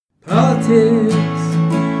politics,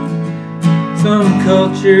 some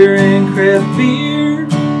culture and craft beer,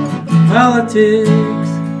 politics,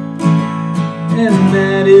 and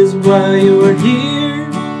that is why you're here.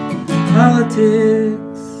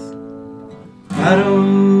 Politics,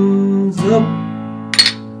 bottoms up.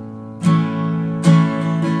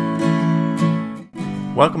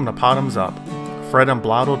 Welcome to Bottoms Up. Fred and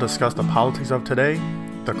Blotto discuss the politics of today,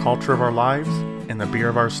 the culture of our lives, and the beer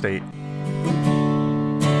of our state.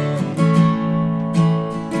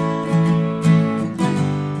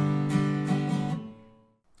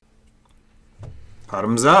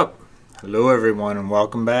 Bottoms up. Hello everyone and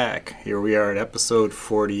welcome back. Here we are at episode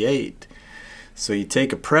 48. So you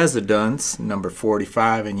take a president's, number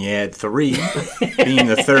 45, and you add 3, being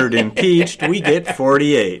the third impeached, we get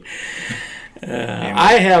 48.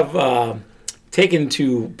 I have taken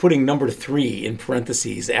to putting number 3 in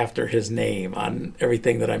parentheses after his name on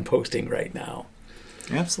everything that I'm posting right now.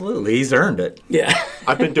 Absolutely. He's earned it. Yeah.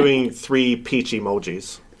 I've been doing 3 peach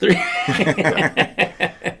emojis. 3.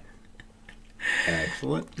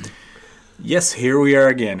 Excellent. Yes, here we are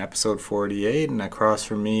again, episode 48, and across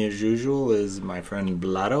from me, as usual, is my friend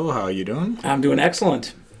Blotto. How are you doing? I'm doing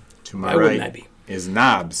excellent. To my Why wouldn't I right be? is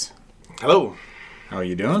Knobs. Hello. How are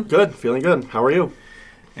you doing? Good. Feeling good. How are you?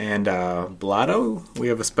 And Blotto, we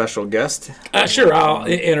have a special guest. Sure, I'll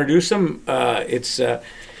introduce him. It's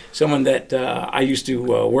someone that I used to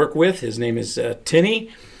work with. His name is Tinny,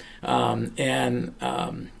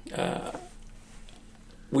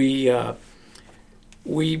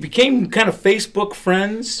 we became kind of Facebook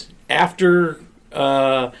friends after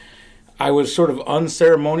I was sort of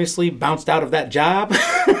unceremoniously bounced out of that job.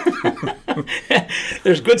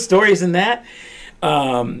 There's good stories in that.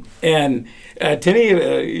 Tinny,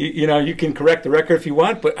 you can correct the record if you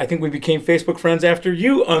want, but I think we became Facebook friends after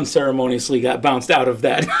you unceremoniously got bounced out of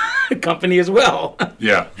that company as well.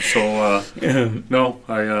 Yeah. So, no,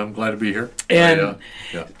 I'm glad to be here. And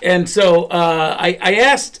so I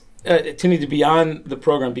asked Tinny to be on the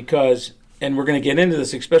program because, and we're going to get into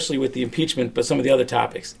this, especially with the impeachment, but some of the other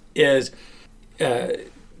topics, is, Tinny,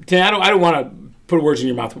 I don't want to put words in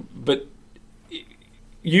your mouth, but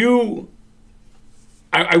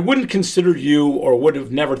I wouldn't consider you, or would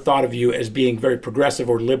have never thought of you, as being very progressive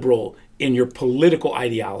or liberal in your political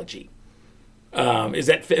ideology. Is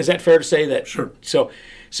that fair to say that? Sure. So,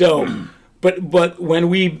 but when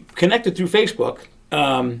we connected through Facebook,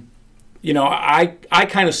 I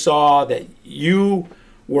kind of saw that you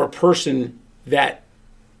were a person that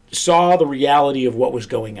saw the reality of what was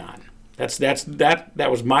going on. That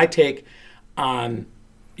was my take on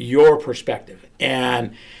your perspective,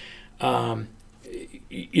 and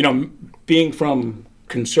being from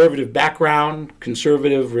conservative background,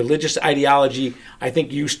 conservative religious ideology, I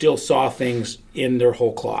think you still saw things in their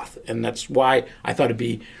whole cloth. And that's why I thought it'd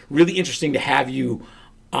be really interesting to have you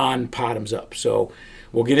on Bottoms Up. So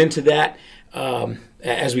we'll get into that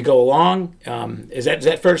as we go along. Is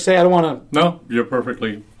that fair to say? I don't want to... No, you're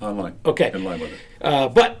perfectly online. Okay. In line with it.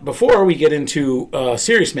 But before we get into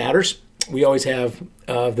serious matters, we always have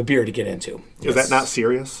the beer to get into. Is that not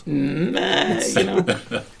serious? Hey,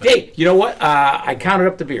 you know what? I counted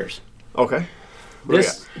up the beers. Okay.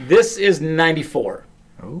 This is 94.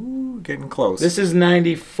 Ooh, getting close. This is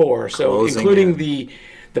 94. So Closing including in. the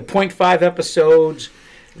 0.5 episodes,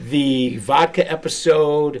 the vodka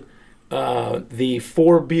episode, the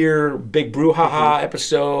 4-beer Big Brouhaha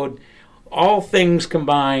episode, all things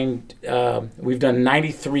combined, we've done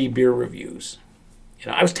 93 beer reviews.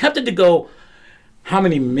 I was tempted to go, how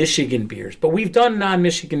many Michigan beers? But we've done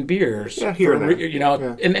non-Michigan beers. Yeah, here and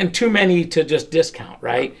there. And too many to just discount,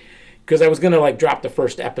 right? Because I was going to drop the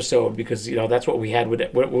first episode because, that's what we had with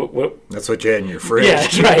it. That's what you had in your fridge. Yeah,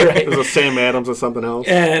 that's right. It was a Sam Adams or something else.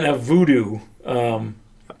 And a Voodoo.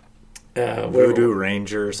 Voodoo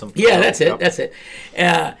Ranger or something. Yeah, that's it. That's it.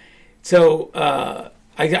 I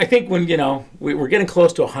think when, we're getting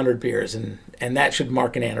close to 100 beers, and that should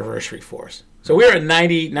mark an anniversary for us. So we're at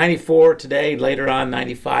 94 today, later on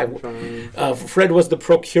 95. Fred was the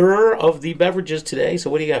procurer of the beverages today.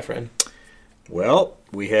 So what do you got, Fred? Well,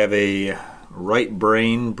 we have a Right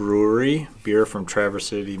Brain Brewery beer from Traverse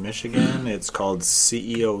City, Michigan. It's called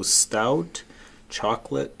CEO Stout,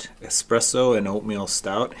 chocolate, espresso, and oatmeal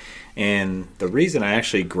stout. And the reason I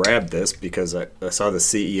actually grabbed this, because I saw the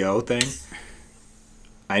CEO thing,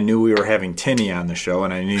 I knew we were having Tinny on the show,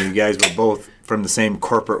 and I knew you guys were both from the same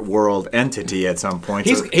corporate world entity at some point.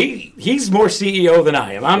 He's more CEO than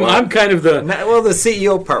I am. I'm kind of the... Well, the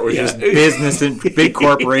CEO part was just business and big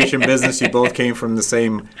corporation business. You both came from the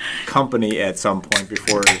same company at some point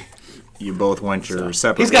before you both went your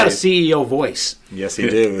separate He's got a ways. CEO voice. Yes, you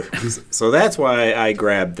do. So that's why I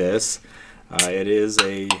grabbed this. It is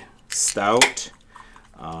a stout.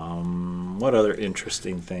 What other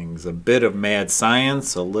interesting things? A bit of mad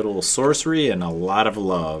science, a little sorcery, and a lot of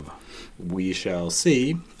love. We shall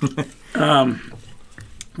see.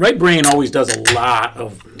 Right Brain always does a lot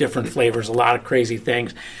of different flavors, a lot of crazy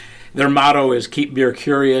things. Their motto is "Keep beer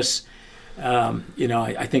curious." I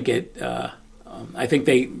think I think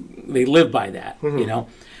they live by that.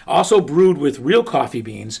 Also brewed with real coffee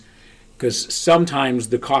beans, because sometimes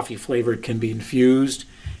the coffee flavor can be infused,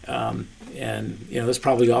 and this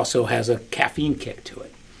probably also has a caffeine kick to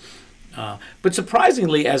it. But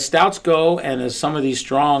surprisingly, as stouts go, and as some of these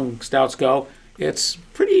strong stouts go, it's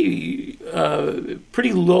pretty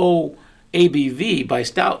low ABV by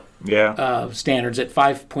stout standards at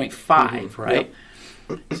 5.5, right?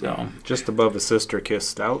 Yep. So Just above a Sister Kiss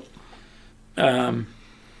stout. I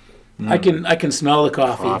can smell the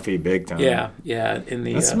coffee. Coffee big time. Yeah. In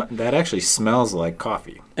the That actually smells like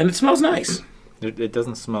coffee. and it smells nice. It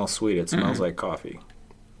doesn't smell sweet. It smells like coffee.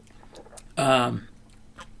 Yeah,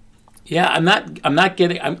 I'm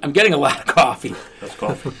getting a lot of coffee. That's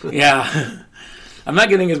coffee. Yeah, I'm not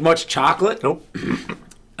getting as much chocolate. Nope. What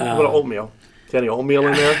about oatmeal? Is there any oatmeal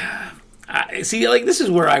in there? See, like, this is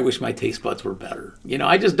where I wish my taste buds were better.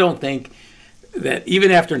 I just don't think that even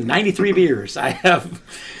after 93 beers, I have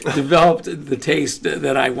developed the taste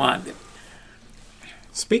that I want.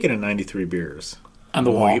 Speaking of 93 beers, On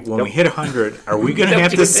the wall. when we hit 100, are we going to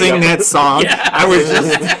have to sing that song? Yeah. I was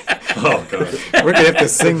just... Oh, God. We're going to have to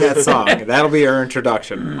sing that song. That'll be our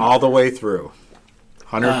introduction all the way through.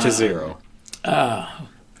 100 to 0.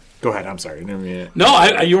 Go ahead. I'm sorry. I didn't mean it.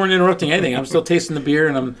 No, you weren't interrupting anything. I'm still tasting the beer,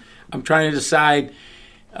 and I'm trying to decide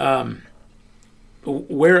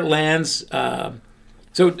where it lands.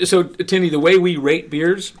 So Tinny, the way we rate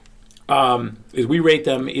beers is we rate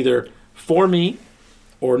them either for me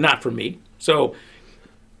or not for me. So,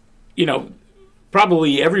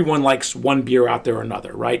 probably everyone likes one beer out there or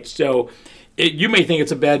another, right? So you may think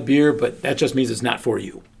it's a bad beer, but that just means it's not for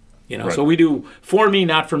you. Right. So we do for me,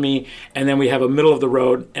 not for me, and then we have a middle of the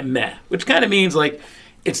road and meh, which kind of means like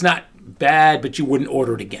it's not bad, but you wouldn't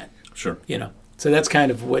order it again. Sure. So that's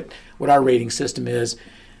kind of what our rating system is.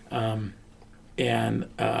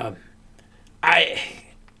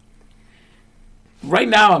 Right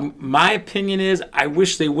now, my opinion is I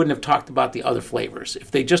wish they wouldn't have talked about the other flavors.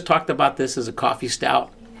 If they just talked about this as a coffee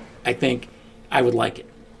stout, I think I would like it.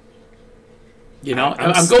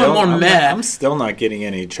 I'm going more meh. I'm still not getting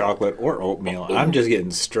any chocolate or oatmeal. I'm just getting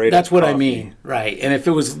straight That's up what I coffee. mean, right? And if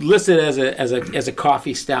it was listed as a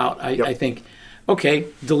coffee stout, I think, okay,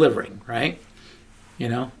 delivering, right?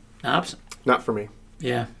 Ops, Not for me.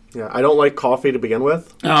 yeah. Yeah, I don't like coffee to begin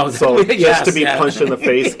with. Oh, So yes, just to be yeah. punched in the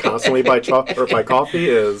face constantly by by coffee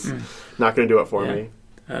is not going to do it for Yeah. me.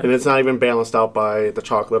 And it's not even balanced out by the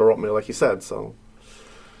chocolate or oatmeal, like you said. So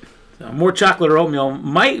More chocolate or oatmeal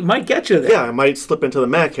might get you there. yeah, I might slip into the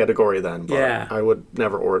meh category then. But Yeah. I would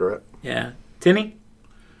never order it. Yeah. Tinny?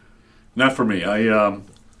 Not for me. I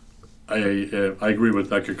agree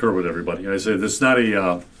with. I concur with everybody. I say this is not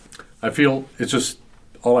a. I feel it's just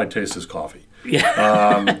all I taste is coffee.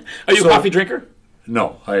 Yeah. Are you a coffee drinker?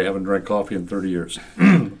 No, I haven't drank coffee in 30 years.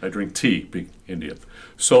 I drink tea, being Indian.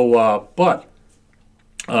 So,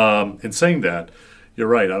 in saying that, you're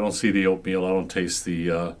right. I don't see the oatmeal. I don't taste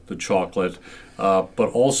the chocolate. But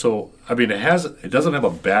also, I mean, it doesn't have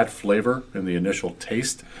a bad flavor in the initial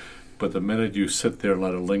taste. But the minute you sit there and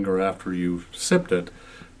let it linger after you've sipped it,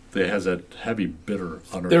 it has a heavy bitter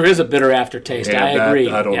undertone. There is a bitter aftertaste. And I that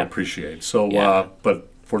agree. I don't Yeah. appreciate. So, Yeah. but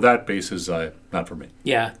for that basis, not for me.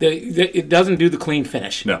 Yeah. It doesn't do the clean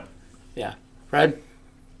finish. No. Yeah. Fred?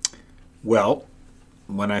 Well,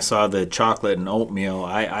 when I saw the chocolate and oatmeal,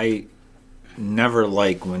 I never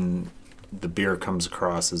like when the beer comes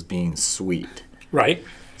across as being sweet. Right.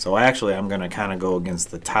 So actually, I'm going to kind of go against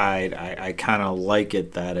the tide. I kind of like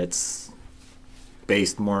it that it's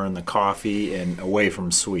based more in the coffee and away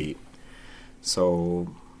from sweet. So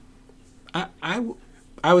I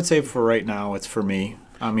would say for right now, it's for me.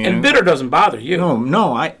 I mean, And bitter doesn't bother you.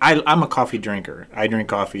 No, I'm a coffee drinker. I drink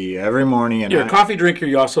coffee every morning, and You're a coffee drinker.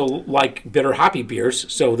 You also like bitter hoppy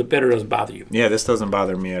beers, so the bitter doesn't bother you. yeah, this doesn't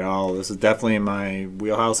bother me at all. This is definitely in my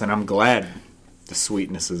wheelhouse, and I'm glad the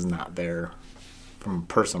sweetness is not there from a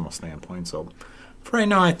personal standpoint. So for right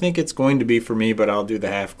now, I think it's going to be for me, but I'll do the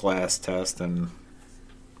half glass test, and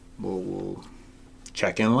we'll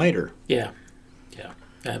check in later. Yeah.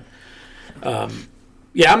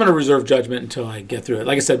 Yeah, I'm going to reserve judgment until I get through it.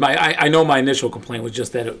 Like I said, I know my initial complaint was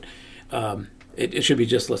just that It should be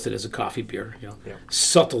just listed as a coffee beer. You know, Yeah.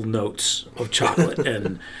 subtle notes of chocolate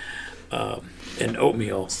and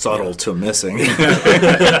oatmeal. Subtle to missing.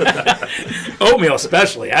 Oatmeal,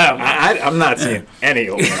 especially. I don't know. I'm not seeing any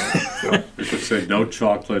oatmeal. You should say no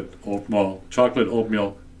chocolate oatmeal.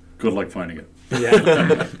 Good luck finding it.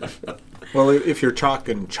 Yeah. Well, if you're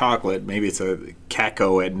chalking chocolate, maybe it's a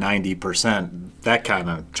cacao at 90%. That kind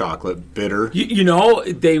of chocolate, bitter. You know,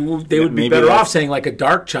 they would be maybe better off that's- saying like a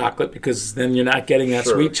dark chocolate because then you're not getting that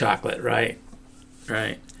Sure. sweet chocolate, right?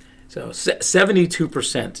 Right. So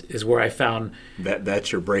 72% is where I found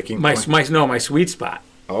That's your breaking my point. my sweet spot.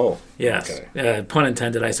 Oh, Yes, okay. pun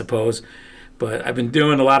intended, I suppose. But I've been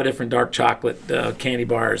doing a lot of different dark chocolate candy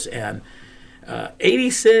bars, and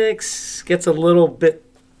 86 gets a little bit,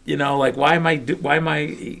 you know, like why am I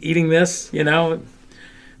eating this, you know?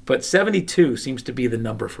 But 72 seems to be the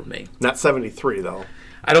number for me. Not 73 though.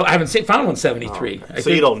 I haven't found one 73. Okay. I So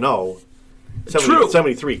think you don't know. True.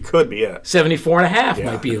 73 could be it. 74 and a half Yeah.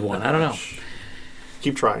 might be the one. I don't know.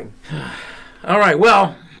 Keep trying. All right.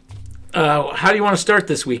 Well, how do you want to start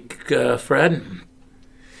this week, Fred?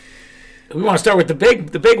 We want to start with the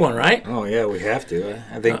big one, right? Oh, yeah, we have to.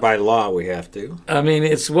 I think by law we have to. I mean,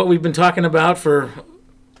 it's what we've been talking about for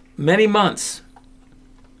many months.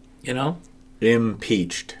 You know,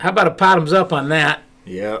 Impeached. how about a bottoms up on that?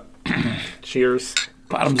 Yep. Cheers.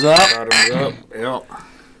 Bottoms up. Bottoms up. Yep.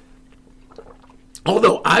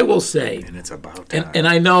 Although I will say, And it's about time. and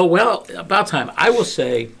I know, well, about time. I will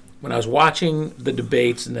say, when I was watching the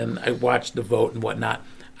debates and then I watched the vote and whatnot,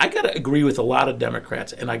 I got to agree with a lot of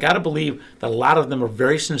Democrats, and I got to believe that a lot of them are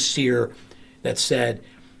very sincere that said,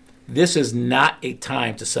 this is not a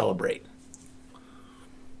time to celebrate.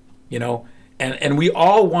 You know, and we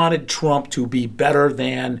all wanted Trump to be better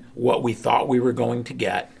than what we thought we were going to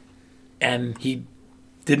get, and he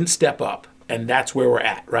didn't step up. And that's where we're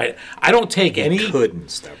at, right? I don't take he any. couldn't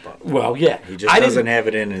step up. Well, yeah, He just doesn't have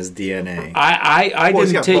it in his DNA. I Well, he's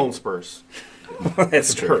didn't got take. bone spurs.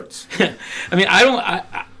 That's It true. hurts. I mean, I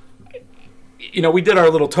don't. You know, we did our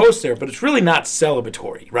little toast there, but it's really not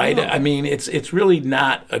celebratory, right? I mean, it's really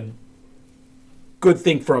not a good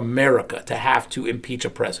thing for America to have to impeach a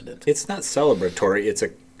president. It's not celebratory. It's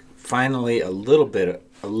finally a little bit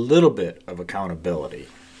of accountability.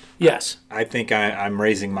 Yes, I think I'm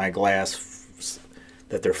raising my glass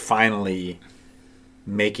that they're finally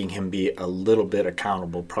making him be a little bit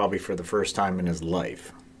accountable, probably for the first time in his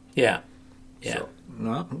life. yeah.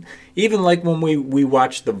 No, even like when we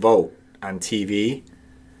watched the vote on TV,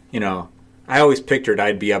 you know, I always pictured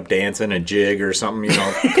I'd be up dancing a jig or something, you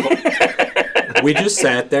know. We just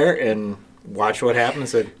sat there and watched what happened and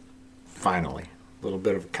said, finally, a little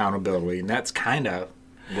bit of accountability. And that's kind of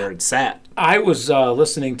where it's at. I was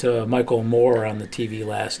listening to Michael Moore on the TV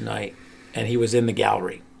last night, and he was in the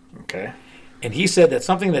gallery. Okay. And he said that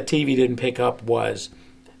something that TV didn't pick up was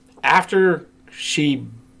after she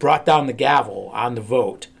brought down the gavel on the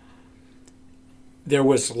vote, there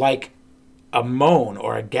was like a moan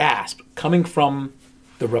or a gasp coming from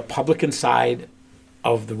the Republican side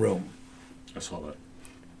of the room. I saw that.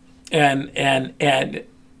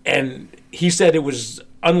 And he said it was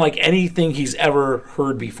unlike anything he's ever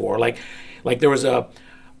heard before. Like there was a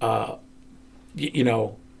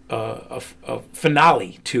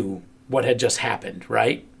finale to what had just happened,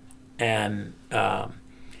 right? And but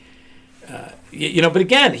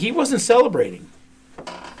again, he wasn't celebrating.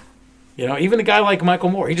 You know, even a guy like Michael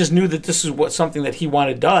Moore, he just knew that this is something that he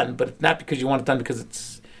wanted done, but not because you want it done,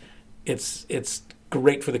 because it's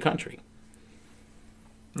great for the country.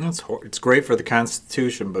 It's great for the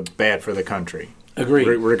Constitution, but bad for the country. Agreed.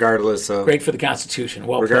 Regardless of Great for the Constitution.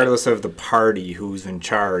 Well, regardless of the party who's in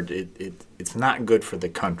charge, it's not good for the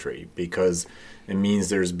country because it means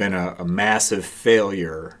there's been a massive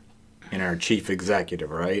failure in our chief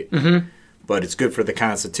executive, right? Mm-hmm. But it's good for the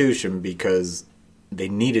Constitution because they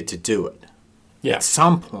needed to do it. yeah. At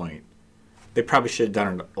some point, they probably should have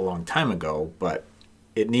done it a long time ago, but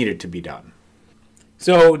it needed to be done.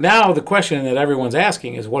 So now the question that everyone's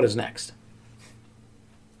asking is, what is next?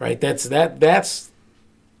 Right? That's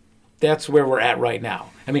where we're at right now.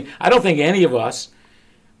 I mean, I don't think any of us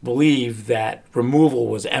believe that removal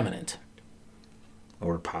was imminent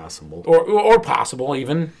Or possible. or possible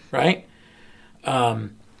even, right?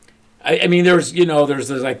 I mean, there's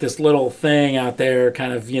like this little thing out there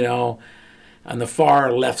kind of, on the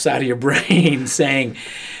far left side of your brain saying,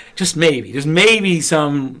 just maybe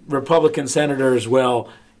some Republican senators will,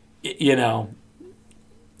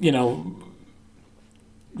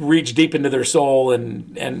 reach deep into their soul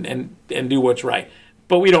and do what's right.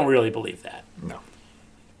 But we don't really believe that. No.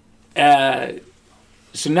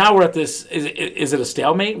 So now we're at this, is it a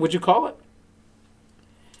stalemate, would you call it?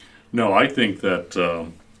 No, I think that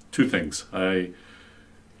two things. I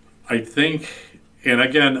think, and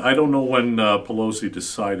again, I don't know when Pelosi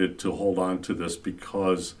decided to hold on to this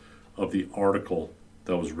because of the article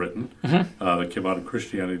that was written that came out of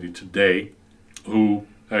Christianity Today, who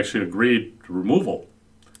actually agreed to removal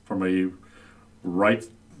from a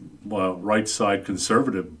right side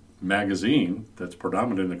conservative magazine that's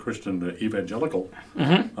predominant in the Christian evangelical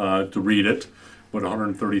to read it with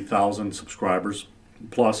 130,000 subscribers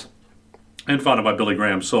plus, and founded by Billy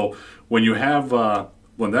Graham. So when you have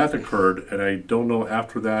when that occurred, and I don't know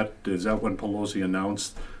after that, is that when Pelosi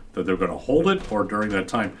announced that they're going to hold it, or during that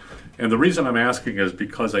time? And the reason I'm asking is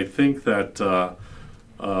because I think that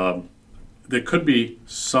there could be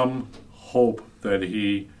some hope that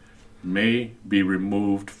he may be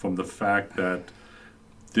removed from the fact that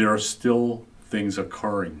there are still things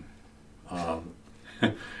occurring on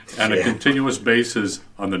a continuous basis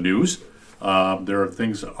on the news. There are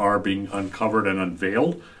things that are being uncovered and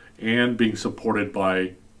unveiled and being supported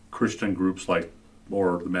by Christian groups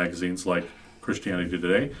or the magazines like Christianity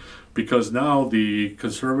Today, because now the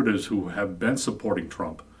conservatives who have been supporting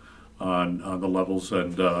Trump on the levels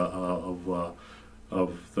and of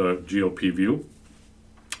the GOP view,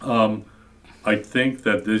 I think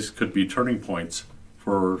that this could be turning points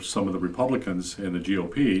for some of the Republicans in the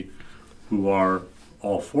GOP who are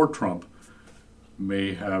all for Trump,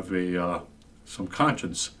 may have some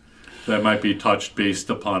conscience that might be touched based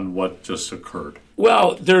upon what just occurred.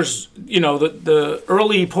 Well, there's, the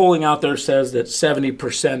early polling out there says that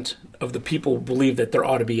 70% of the people believe that there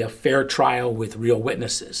ought to be a fair trial with real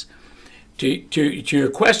witnesses. To your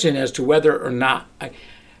question as to whether or not,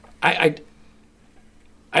 I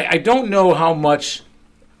don't know how much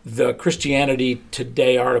the Christianity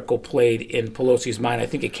Today article played in Pelosi's mind. I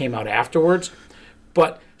think it came out afterwards,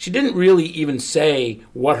 but she didn't really even say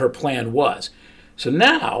what her plan was. So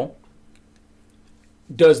now,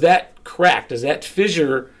 does that crack? Does that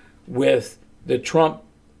fissure with the Trump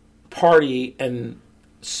party and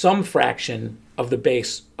some fraction of the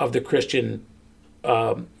base of the Christian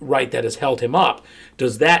right that has held him up?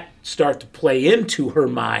 Does that start to play into her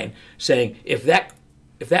mind, saying if that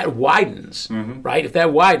widens, right? If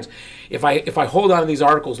that widens, if I hold on to these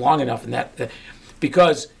articles long enough, and that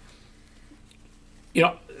because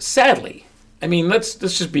sadly, I mean, let's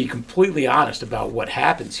just be completely honest about what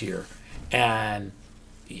happens here, and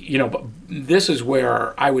but this is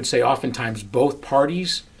where I would say oftentimes both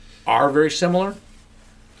parties are very similar.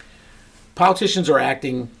 Politicians are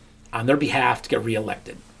acting on their behalf to get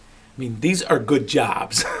reelected. I mean, these are good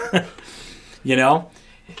jobs,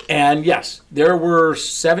 And yes, there were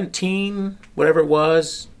 17, whatever it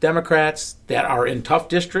was, Democrats that are in tough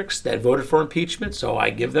districts that voted for impeachment, so I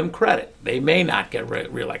give them credit. They may not get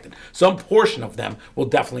reelected. Some portion of them will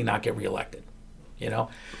definitely not get reelected,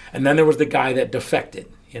 And then there was the guy that defected,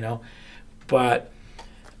 But,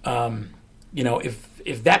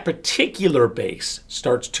 if that particular base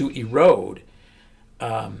starts to erode,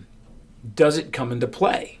 does it come into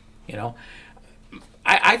play,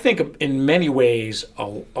 I think in many ways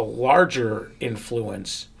a larger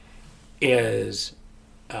influence is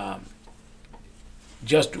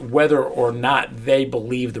just whether or not they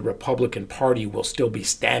believe the Republican Party will still be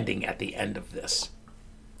standing at the end of this,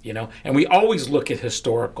 And we always look at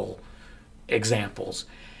historical examples.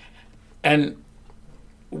 And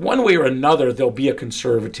one way or another, there'll be a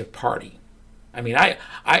conservative party. I mean,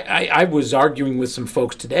 I was arguing with some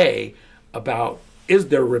folks today about, is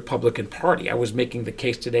there a Republican Party? I was making the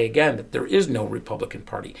case today again that there is no Republican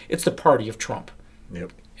Party. It's the party of Trump.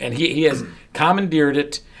 Yep. And he has commandeered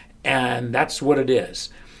it, and that's what it is.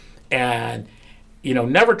 And,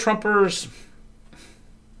 never Trumpers,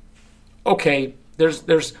 okay,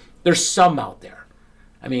 there's some out there.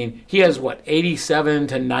 I mean, he has 87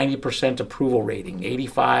 to 90% approval rating,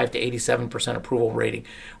 85 to 87% approval rating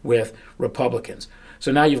with Republicans.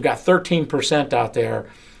 So now you've got 13% out there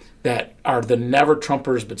that are the never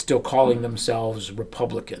Trumpers but still calling themselves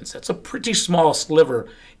Republicans. That's a pretty small sliver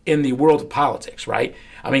in the world of politics, right?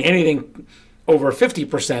 I mean, anything over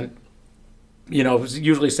 50%,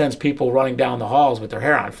 usually sends people running down the halls with their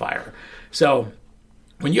hair on fire. So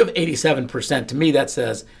when you have 87%, to me that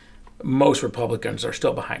says most Republicans are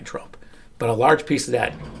still behind Trump. But a large piece of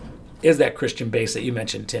that is that Christian base that you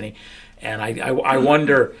mentioned, Tinny. And I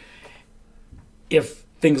wonder if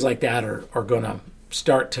things like that are going to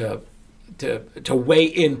start to weigh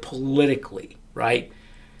in politically, right?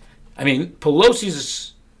 I mean,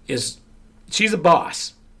 Pelosi's she's a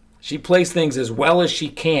boss. She plays things as well as she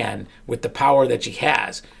can with the power that she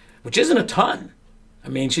has, which isn't a ton. I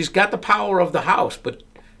mean, she's got the power of the House, but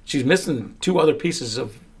she's missing two other pieces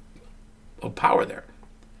of power there.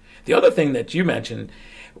 The other thing that you mentioned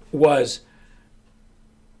was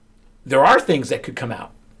there are things that could come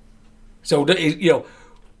out. So,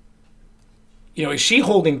 is she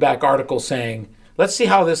holding back articles saying, let's see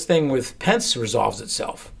how this thing with Pence resolves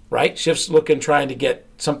itself, right? Schiff's trying to get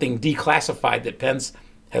something declassified that Pence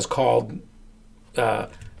has called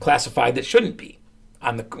classified that shouldn't be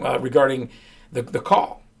on the regarding the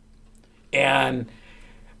call. And,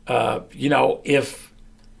 if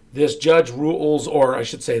this judge rules, or I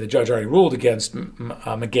should say the judge already ruled against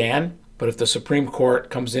McGahn, but if the Supreme Court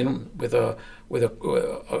comes in with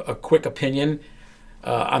a quick opinion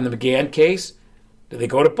on the McGahn case, do they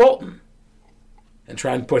go to Bolton and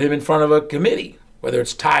try and put him in front of a committee, whether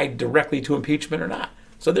it's tied directly to impeachment or not?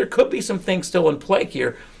 So there could be some things still in play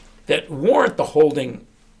here that warrant the holding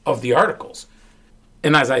of the articles.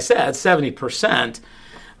 And as I said, 70%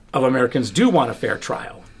 of Americans do want a fair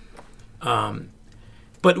trial.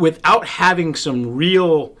 But without having some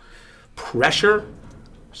real pressure,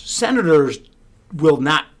 senators will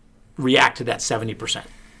not react to that 70%.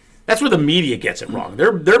 That's where the media gets it wrong.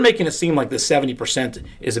 They're making it seem like the 70%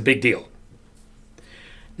 is a big deal.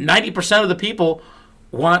 90% of the people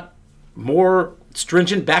want more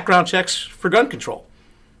stringent background checks for gun control.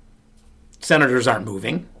 Senators aren't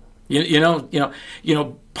moving.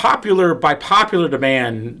 Popular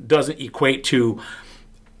demand doesn't equate to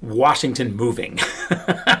Washington moving,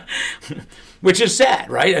 which is sad,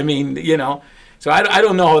 right? I mean, so I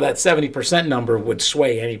don't know how that 70% number would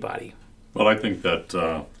sway anybody. Well, I think that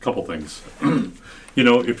a couple things.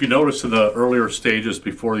 If you notice in the earlier stages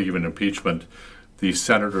before even impeachment, the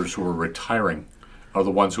senators who were retiring are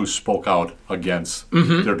the ones who spoke out against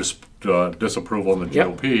their disapproval in the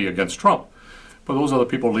GOP against Trump. But those are the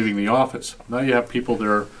people leaving the office. Now you have people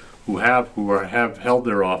there who have held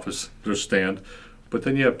their office, their stand, but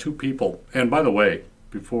then you have two people. And by the way,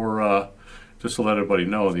 before just to let everybody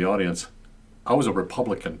know in the audience, I was a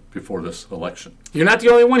Republican before this election. You're not the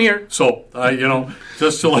only one here. So,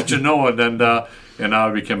 just to let you know, and now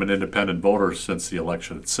I became an independent voter since the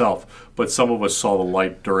election itself. But some of us saw the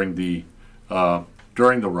light during the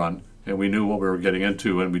run, and we knew what we were getting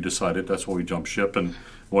into, and we decided that's why we jumped ship and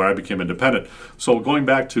where I became independent. So going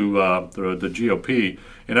back to the GOP,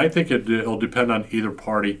 and I think it'll depend on either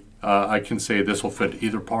party. I can say this will fit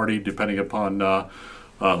either party depending upon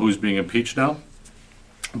who's being impeached now.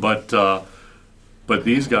 But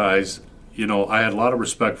these guys, I had a lot of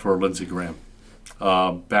respect for Lindsey Graham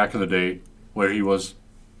back in the day, where he was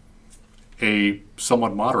a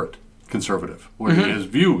somewhat moderate conservative, where his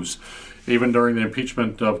views, even during the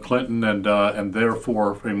impeachment of Clinton and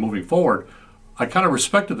therefore in moving forward, I kind of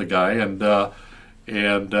respected the guy, and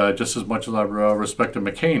just as much as I respected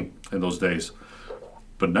McCain in those days.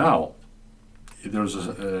 But now there's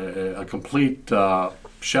a complete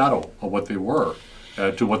shadow of what they were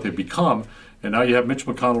to what they've become. And now you have Mitch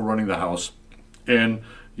McConnell running the House, and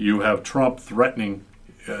you have Trump threatening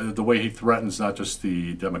the way he threatens not just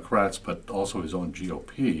the Democrats, but also his own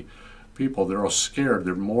GOP people. They're all scared.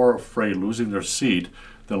 They're more afraid losing their seat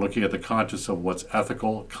than looking at the conscience of what's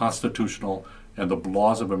ethical, constitutional, and the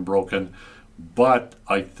laws have been broken. But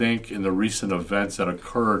I think in the recent events that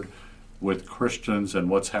occurred with Christians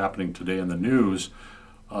and what's happening today in the news,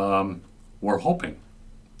 we're hoping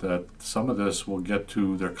that some of this will get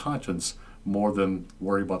to their conscience more than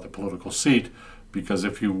worry about the political seat. Because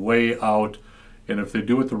if you weigh out, and if they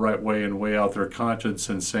do it the right way and weigh out their conscience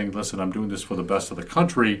and saying, listen, I'm doing this for the best of the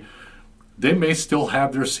country, they may still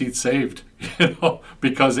have their seat saved,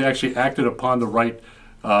 because they actually acted upon the right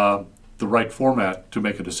format to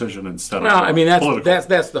make a decision instead of well, I mean, political.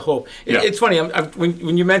 That's the hope. It's funny.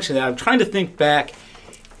 When you mention that, I'm trying to think back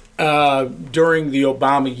during the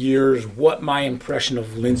Obama years what my impression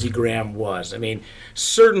of Lindsey Graham was. I mean,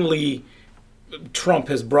 certainly Trump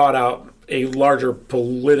has brought out a larger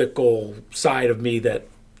political side of me that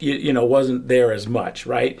wasn't there as much,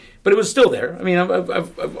 right? But it was still there. I mean,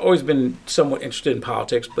 I've always been somewhat interested in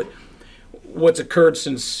politics, but what's occurred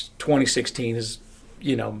since 2016 has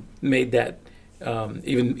made that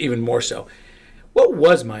even more so. What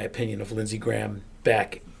was my opinion of Lindsey Graham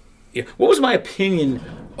back? What was my opinion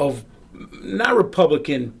of not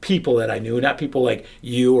Republican people that I knew, not people like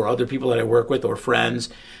you or other people that I work with or friends,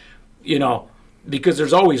 because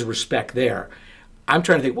there's always respect there. I'm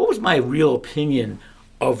trying to think, what was my real opinion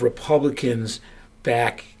of Republicans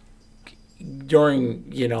back during,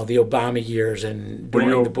 the Obama years and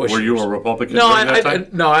during the Bush years? Were you a Republican No, during that time?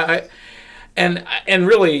 No, and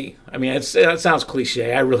really, I mean, it sounds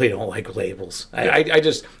cliche. I really don't like labels. I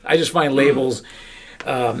just find labels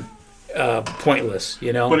pointless.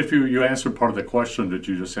 But if you answered part of the question that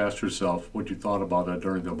you just asked yourself, what you thought about that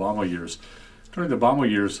during the Obama years. During the Obama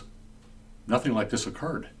years, nothing like this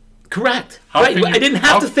occurred. Correct. How Right. can you- I didn't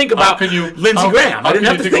have to think how about can you- Lindsey Graham. I didn't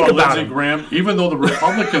have to think about Lindsey him. Graham, even though the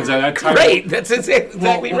Republicans at that time. Great. That's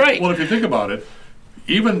exactly right. Well, if you think about it,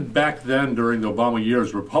 even back then during the Obama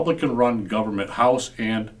years, Republican-run government, House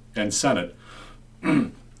and Senate,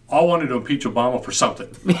 all wanted to impeach Obama for something.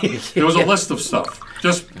 There was a list of stuff,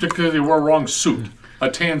 just because they wore a wrong suit. A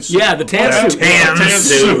tan suit. Yeah, the tan suit. Tan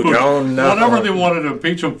suit. Oh, no. Whatever they wanted to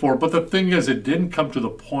impeach him for. But the thing is, it didn't come to the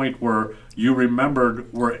point where you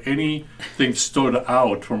remembered where anything stood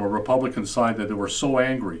out from a Republican side that they were so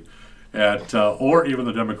angry at, or even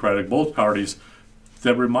the Democratic, both parties,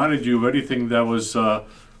 that reminded you of anything that was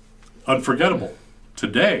unforgettable.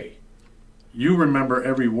 Today, you remember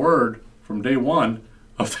every word from day one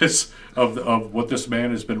of this, of what this man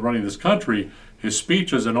has been running this country, his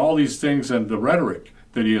speeches and all these things and the rhetoric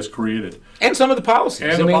that he has created. And some of the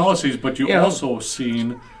policies. And the policies, but you know. also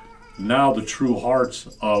seen now the true hearts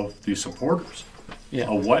of the supporters. Yeah.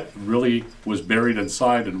 Of what really was buried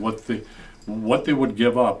inside and what they would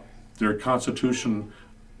give up, their constitution,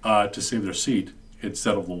 to save their seat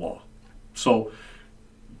instead of the law. So,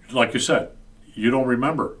 like you said, you don't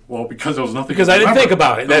remember. Well, because there was nothing. Because to I didn't remember. think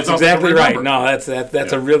about it. There was That's nothing to exactly right. remember. No, that's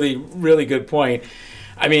Yeah. a really, really good point.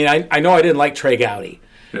 I mean, I know I didn't like Trey Gowdy.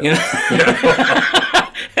 You know?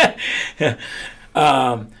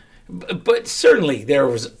 But certainly there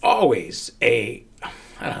was always a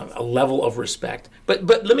level of respect. But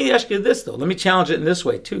let me ask you this, though. Let me challenge it in this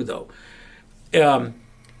way, too, though.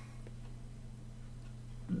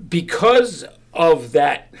 Because of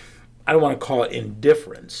that, I don't want to call it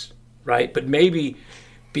indifference, right? But maybe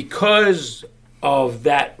because of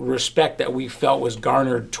that respect that we felt was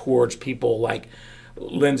garnered towards people like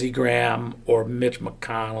Lindsey Graham or Mitch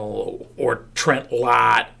McConnell or Trent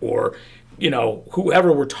Lott or, you know,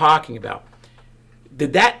 whoever we're talking about,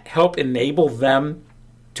 did that help enable them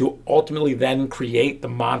to ultimately then create the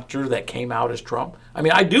monster that came out as Trump? I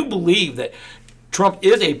mean, I do believe that Trump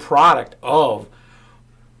is a product of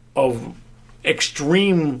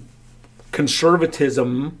extreme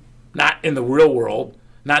conservatism, not in the real world,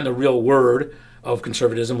 not in the real word of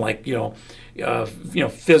conservatism, like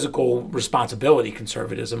physical responsibility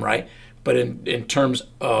conservatism, right? But in terms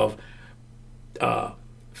of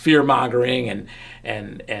fear mongering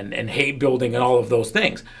and hate building and all of those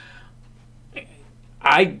things,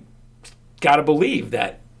 I gotta believe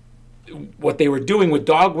that what they were doing with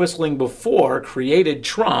dog whistling before created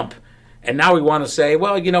Trump, and now we want to say,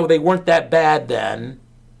 well, you know, they weren't that bad then,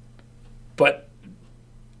 but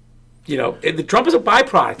you know, Trump is a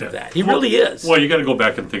byproduct of that. He really is. Well, you got to go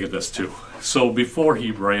back and think of this too. So before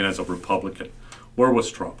he ran as a Republican, where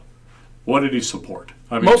was Trump? What did he support?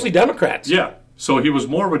 I mean, mostly Democrats. Yeah. So he was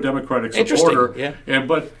more of a Democratic Interesting, supporter. yeah.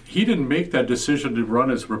 But he didn't make that decision to run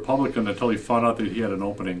as Republican until he found out that he had an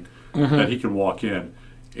opening that he could walk in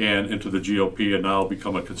and into the GOP and now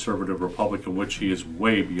become a conservative Republican, which he is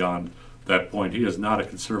way beyond that point. He is not a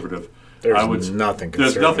conservative. There's nothing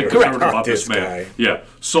There's conservative nothing conservative about about this this man. guy. Yeah.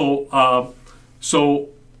 So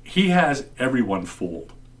he has everyone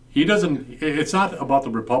fooled. He doesn't. It's not about the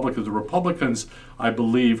Republicans. The Republicans, I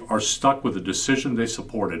believe, are stuck with the decision they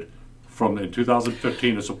supported from in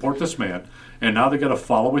 2015 to support this man, and now they got to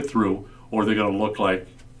follow it through, or they're going to look like,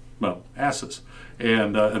 well, asses.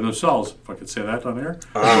 And themselves, if I could say that on air.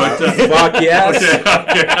 Fuck yes.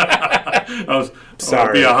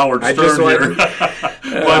 Sorry. Be a Howard I Stern just here.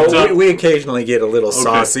 But we occasionally get a little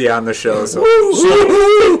saucy on the show. So.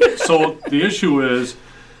 So the issue is,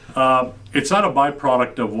 it's not a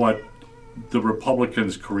byproduct of what the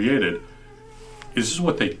Republicans created. This is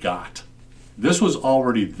what they got. This was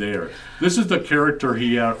already there. This is the character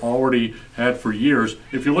he had already had for years.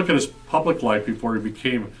 If you look at his public life before he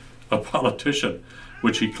became a politician,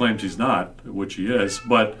 which he claims he's not, which he is,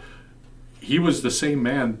 but he was the same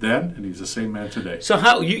man then, and he's the same man today. So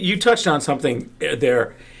how you touched on something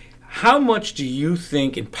there. How much do you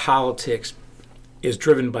think in politics is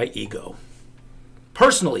driven by ego?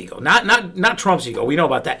 Personal ego, not Trump's ego. We know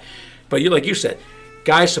about that. But like you said,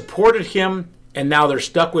 guys supported him, and now they're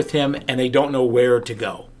stuck with him, and they don't know where to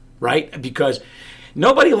go, right? Because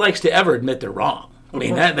nobody likes to ever admit they're wrong. I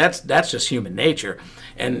mean, that's just human nature.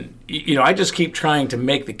 And, you know, I just keep trying to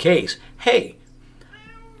make the case, hey,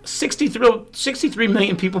 63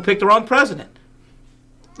 million people picked the wrong president.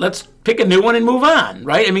 Let's pick a new one and move on,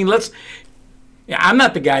 right? I mean, I'm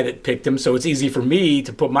not the guy that picked him, so it's easy for me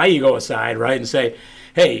to put my ego aside, right, and say,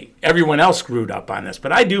 hey, everyone else screwed up on this.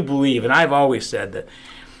 But I do believe, and I've always said that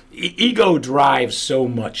ego drives so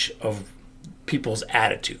much of people's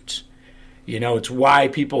attitudes. You know, it's why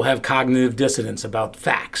people have cognitive dissonance about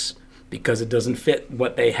facts, because it doesn't fit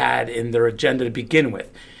what they had in their agenda to begin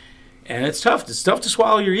with. and it's tough. It's tough to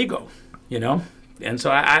swallow your ego, you know. And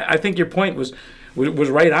so I think your point was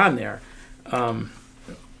right on there.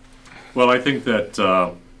 Well, I think that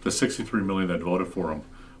the 63 million that voted for him,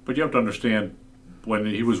 but you have to understand when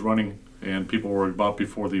he was running and people were about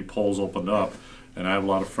before the polls opened up, and I have a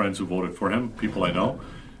lot of friends who voted for him, people I know,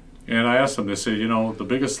 and I asked them, they say, you know, the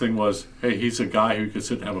biggest thing was, hey, he's a guy who you could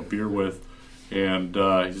sit and have a beer with, and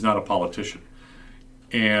he's not a politician.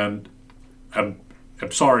 And I'm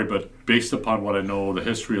sorry, but based upon what I know, the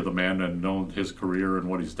history of the man and know his career and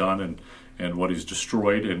what he's done and what he's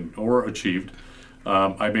destroyed and or achieved,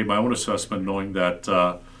 I made my own assessment knowing that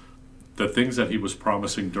the things that he was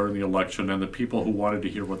promising during the election and the people who wanted to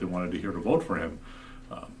hear what they wanted to hear to vote for him,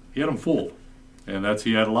 he had them fooled. And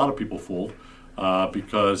he had a lot of people fooled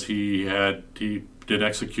because he didn't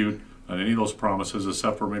execute on any of those promises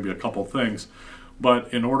except for maybe a couple things.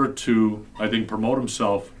 But in order to, I think, promote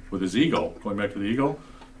himself with his ego, going back to the ego,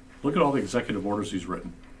 look at all the executive orders he's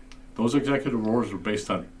written. Those executive orders were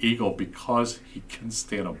based on ego because he couldn't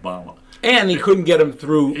stand Obama. And he couldn't get them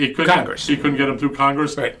through Congress. He couldn't get them through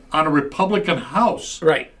Congress Right. on a Republican House.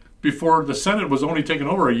 Right. Before the Senate was only taken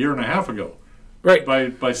over a year and a half ago. Right.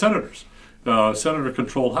 By senators,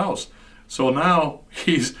 senator-controlled House. So now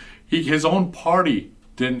his own party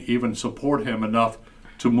didn't even support him enough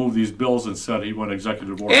to move these bills. Instead, he went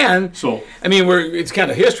executive order. And so I mean, it's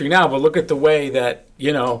kind of history now, but look at the way that,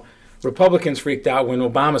 you know, Republicans freaked out when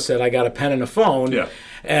Obama said, "I got a pen and a phone," Yeah.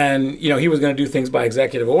 and you know he was going to do things by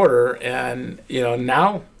executive order, and you know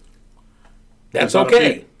now that's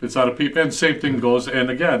okay. It's out of peep. And same thing goes. And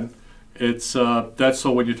again, it's that's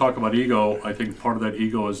so when you talk about ego, I think part of that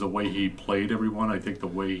ego is the way he played everyone. I think the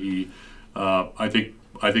way he, I think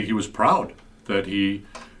he was proud that he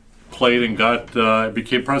played and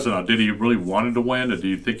became president. Did he really wanted to win? Or do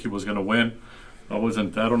you think he was going to win? I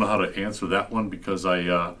don't know how to answer that one because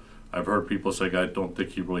I've heard people say I don't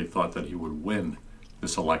think he really thought that he would win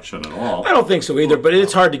this election at all. I don't think so either, but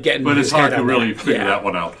it's hard to get in But his it's hard head to on really that. figure Yeah. that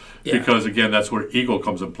one out Yeah. because again, that's where ego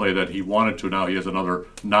comes in play. That he wanted to. Now he has another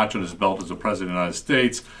notch on his belt as the president of the United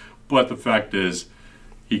States. But the fact is,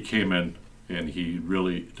 he came in and he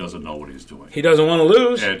really doesn't know what he's doing. He doesn't want to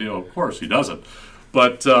lose. And of course he doesn't.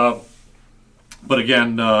 But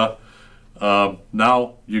again,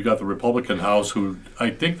 now you got the Republican House, who I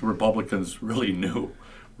think the Republicans really knew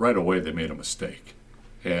right away they made a mistake,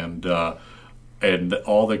 and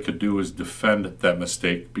all they could do is defend that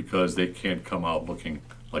mistake because they can't come out looking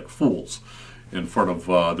like fools in front of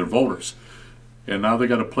their voters. And now they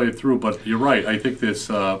got to play it through. But you're right. I think this.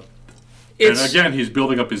 And again, he's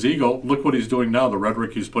building up his ego. Look what he's doing now. The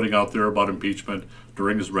rhetoric he's putting out there about impeachment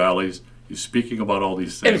during his rallies. He's speaking about all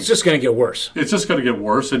these things. And it's just going to get worse. It's just going to get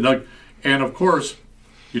worse. And of course,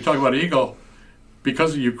 you talk about ego.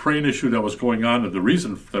 Because of the Ukraine issue that was going on and the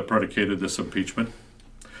reason that predicated this impeachment,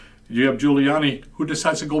 you have Giuliani who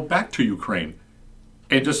decides to go back to Ukraine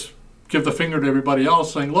and just give the finger to everybody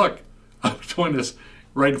else saying, look, I'm doing this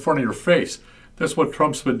right in front of your face. That's what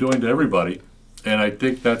Trump's been doing to everybody. And I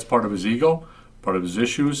think that's part of his ego, part of his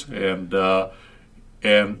issues. And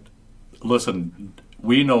listen,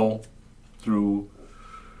 we know through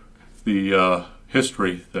the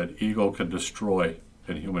history that ego can destroy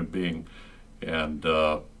a human being and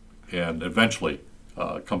eventually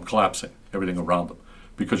come collapsing everything around them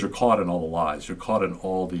because you're caught in all the lies, you're caught in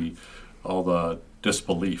all the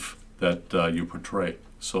disbelief that you portray.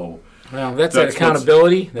 So Well, that's that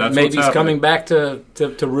accountability that maybe he's coming back to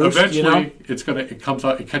roost. Eventually, you know? it comes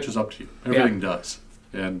out, it catches up to you. Everything does,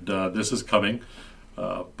 and this is coming.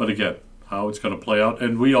 But again, how it's going to play out,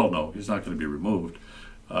 and we all know he's not going to be removed.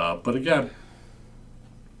 But again,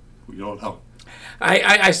 we don't know.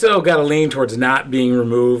 I still got to lean towards not being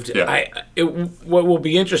removed. Yeah. What will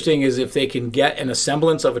be interesting is if they can get an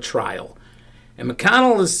semblance of a trial. And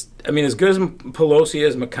McConnell is, I mean, as good as Pelosi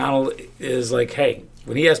is, McConnell is like, hey,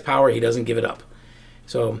 when he has power, he doesn't give it up.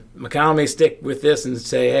 So McConnell may stick with this and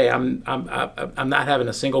say, hey, I'm not having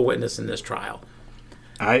a single witness in this trial.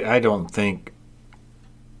 I don't think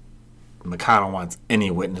McConnell wants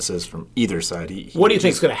any witnesses from either side. What do you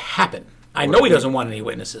think is going to happen? I know he doesn't want any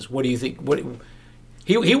witnesses. What do you think?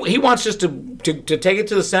 He wants just to take it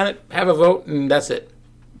to the Senate, have a vote, and that's it.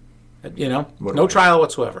 You know, no trial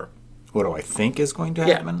whatsoever. What do I think is going to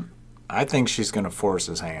happen? I think she's going to force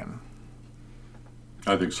his hand.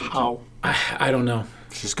 I think so. How? I don't know.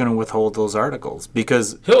 She's going to withhold those articles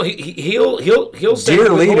because He'll say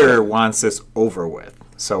dear withhold leader it. wants this over with.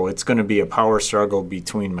 So it's going to be a power struggle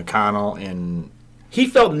between McConnell and. He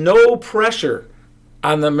felt no pressure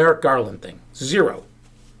on the Merrick Garland thing. Zero.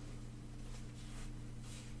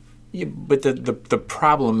 Yeah, but the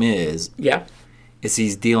problem is, Yeah. is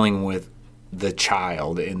he's dealing with the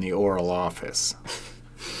child in the Oval Office.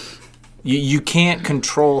 You can't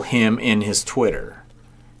control him in his Twitter.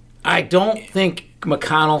 I don't think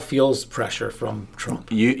McConnell feels pressure from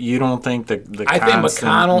Trump. You don't think the I think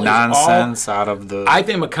McConnell nonsense out of the... I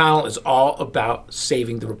think McConnell is all about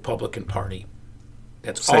saving the Republican Party.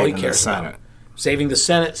 That's all he cares about. Saving the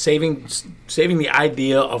Senate, saving the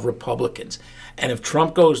idea of Republicans. And if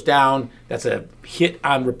Trump goes down, that's a hit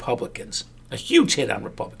on Republicans, a huge hit on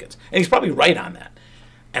Republicans. And he's probably right on that.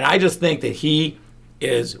 And I just think that he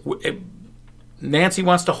is... If Nancy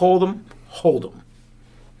wants to hold him, hold him.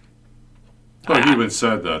 Well, he even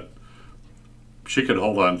said that she could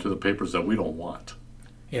hold on to the papers that we don't want.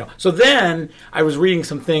 So then I was reading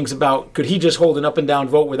some things about could he just hold an up and down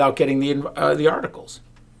vote without getting the articles?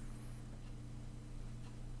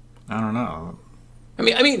 I don't know.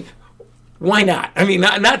 I mean, why not? I mean,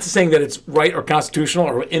 not saying that it's right or constitutional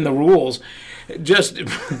or in the rules. Just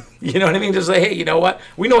you know what I mean? Just say, hey, you know what?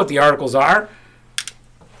 We know what the articles are.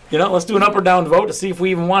 Let's do an up or down vote to see if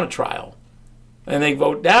we even want a trial. And they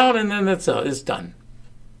vote down, and then it's done.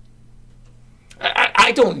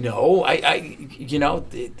 I don't know.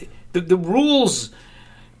 The rules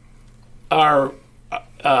are,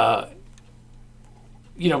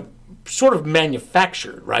 sort of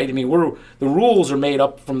manufactured, right? I mean, the rules are made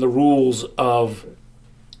up from the rules of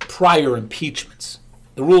prior impeachments.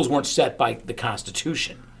 The rules weren't set by the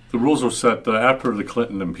Constitution. The rules were set after the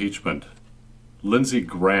Clinton impeachment. Lindsey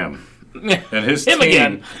Graham and his team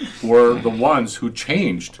again. were the ones who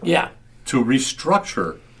changed to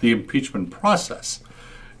restructure the impeachment process.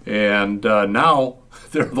 And now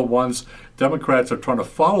they're the ones, Democrats are trying to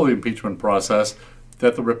follow the impeachment process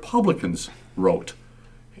that the Republicans wrote.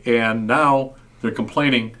 And now they're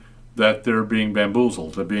complaining that they're being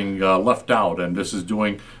bamboozled, they're being left out, and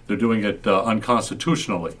they're doing it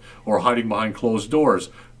unconstitutionally or hiding behind closed doors.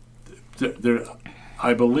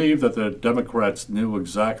 I believe that the Democrats knew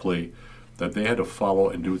exactly that they had to follow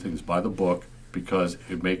and do things by the book because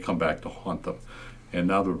it may come back to haunt them. And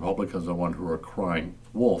now the Republicans are the ones who are crying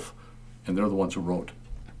wolf, and they're the ones who wrote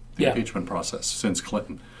the impeachment process since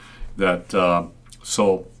Clinton. And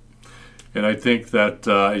I think that,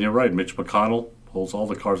 and you're right, Mitch McConnell holds all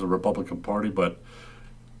the cards of the Republican Party, but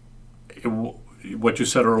what you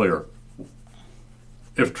said earlier,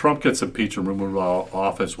 if Trump gets impeached and removed out of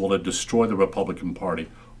office, will it destroy the Republican Party?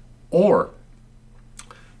 Or,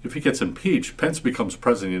 if he gets impeached, Pence becomes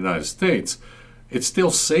president of the United States, it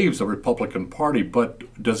still saves the Republican Party,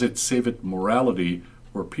 but does it save it morality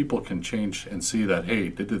where people can change and see that, hey,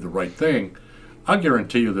 they did the right thing? I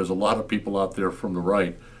guarantee you there's a lot of people out there from the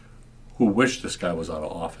right who wish this guy was out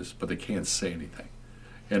of office, but they can't say anything.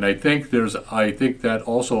 And I think that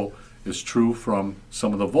also is true from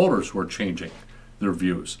some of the voters who are changing their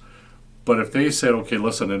views. But if they said, okay,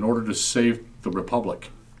 listen, in order to save the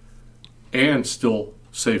Republic and still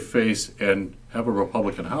save face and have a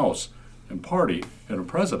Republican House and party and a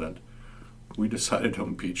president, we decided to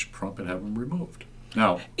impeach Trump and have him removed.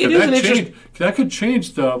 Now, that could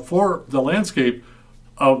change the landscape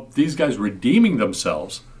of these guys redeeming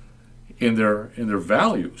themselves in their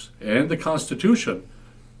values and the Constitution.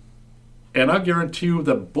 And I guarantee you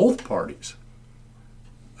that both parties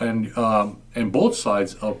and both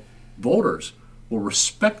sides of voters will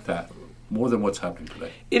respect that more than what's happening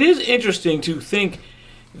today. It is interesting to think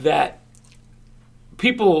that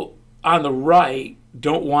people on the right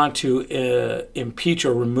don't want to impeach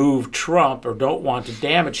or remove Trump or don't want to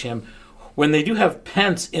damage him when they do have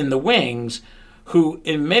Pence in the wings, who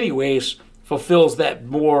in many ways fulfills that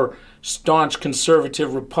more staunch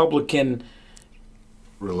conservative Republican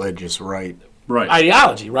religious right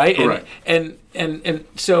ideology, right? Correct. And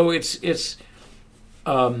so it's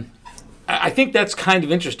I think that's kind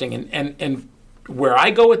of interesting. And where I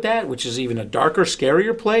go with that, which is even a darker,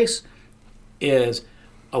 scarier place, is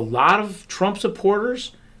a lot of Trump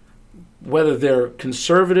supporters, whether they're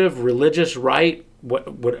conservative, religious, right,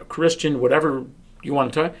 what Christian, whatever you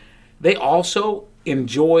want to talk, they also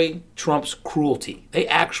enjoy Trump's cruelty. They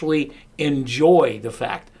actually enjoy the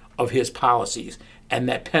fact of his policies and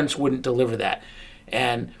that Pence wouldn't deliver that.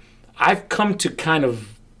 And I've come to kind of,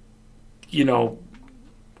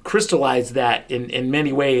 crystallize that in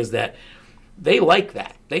many ways, that they like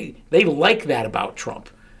that. They like that about Trump.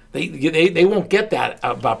 They won't get that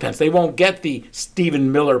about Pence. They won't get the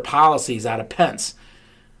Stephen Miller policies out of Pence.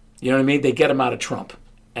 You know what I mean? They get them out of Trump.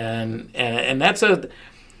 And that's a,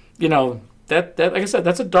 that like I said,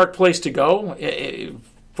 that's a dark place to go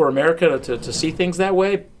for America to see things that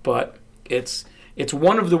way. But it's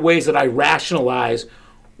one of the ways that I rationalize,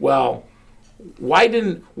 well, why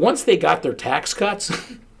didn't, once they got their tax cuts,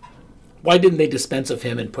 Why didn't they dispense of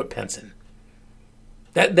him and put Pence in?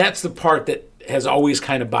 That's the part that has always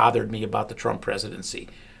kind of bothered me about the Trump presidency.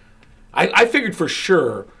 I figured for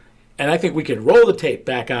sure, and I think we could roll the tape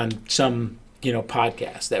back on some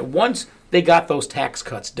podcast, that once they got those tax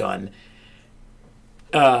cuts done,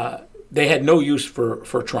 they had no use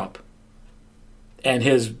for Trump and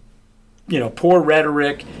his poor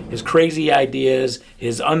rhetoric, his crazy ideas,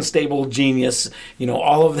 his unstable genius,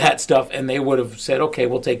 all of that stuff, and they would have said, okay,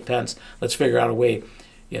 we'll take Pence. Let's figure out a way,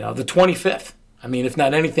 the 25th. I mean, if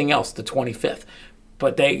not anything else, the 25th.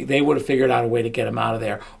 But they would have figured out a way to get him out of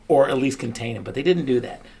there or at least contain him. But they didn't do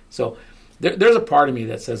that. So there's a part of me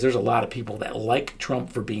that says there's a lot of people that like Trump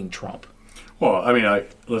for being Trump. Well, I mean,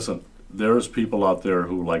 listen, there's people out there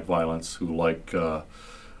who like violence, who like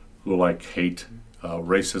hate.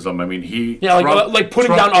 Racism. I mean, like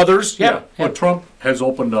putting down others. Yeah. But Trump has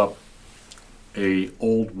opened up a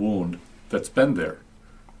old wound that's been there,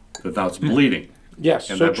 that now it's bleeding.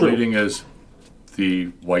 Yes, and so that true. bleeding is the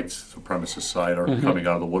white supremacist side are coming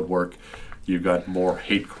out of the woodwork. You've got more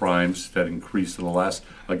hate crimes that increased in the last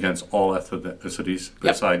against all ethnicities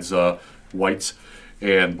besides whites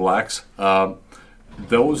and blacks.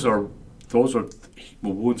 Those are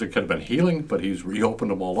wounds that could have been healing, but he's reopened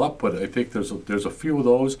them all up. But I think there's a few of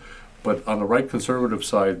those. But on the right conservative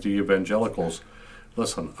side, the evangelicals,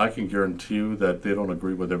 listen, I can guarantee you that they don't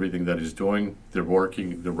agree with everything that he's doing. They're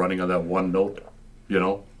running on that one note,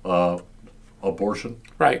 abortion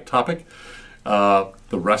topic. The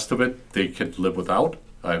rest of it, they can live without.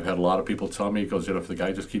 I've had a lot of people tell me, if the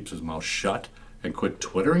guy just keeps his mouth shut and quit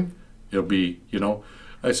twittering, it'll be,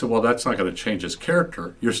 I said, well, that's not going to change his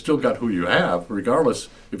character. You've still got who you have, regardless.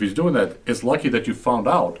 If he's doing that, it's lucky that you found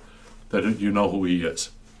out that you know who he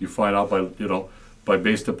is. You find out by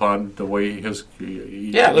based upon the way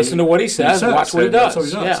listen to what he says, watch what he does. That's what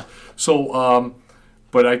he does. Yeah. So,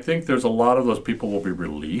 but I think there's a lot of those people will be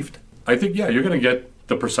relieved. I think, you're going to get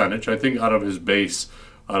the percentage. I think out of his base,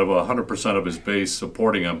 out of 100% of his base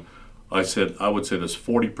supporting him, I would say there's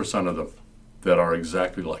 40% of them that are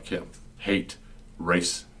exactly like him. Hate,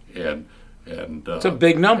 race, and it's a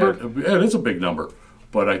big number. It is a big number,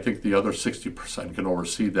 but I think the other 60% can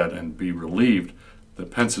oversee that and be relieved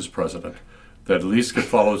that Pence is president. That at least could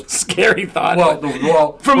follow. Scary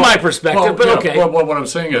thought. From my perspective, but okay. What I'm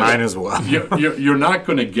saying is, mine as well. You're not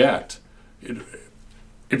going to get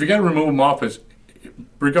if you got to remove him office.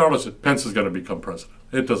 Regardless, Pence is going to become president.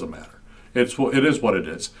 It doesn't matter. It is what it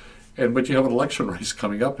is. But you have an election race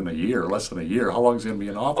coming up in a year, less than a year. How long is he going to be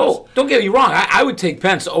in office? Oh, don't get me wrong. I would take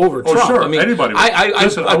Pence over Trump. Sure. I mean, anybody. I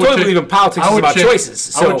totally believe in politics is about choices.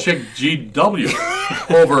 So. I would take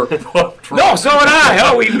GW over Trump. No, so would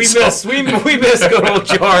I. Oh, we missed good old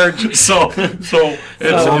George. So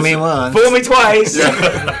fool me once, fool me twice.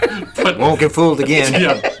 But won't get fooled again.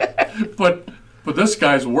 Yeah, but this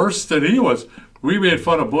guy's worse than he was. We made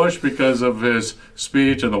fun of Bush because of his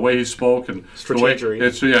speech and the way he spoke and strategery.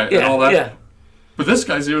 And all that. Yeah. But this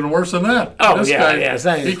guy's even worse than that. Oh, this guy, it's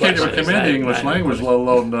not even he can't even command the English language, let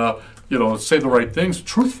alone say the right things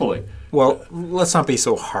truthfully. Well, let's not be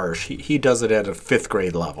so harsh. He does it at a 5th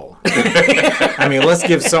grade level. I mean, let's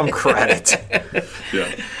give some credit.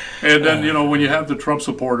 Yeah. And then, when you have the Trump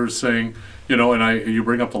supporters saying, you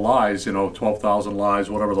bring up the lies, 12,000 lies,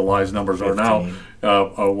 whatever the lies numbers 15. Are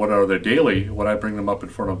now, what are they daily, when I bring them up in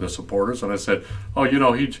front of the supporters, and I said,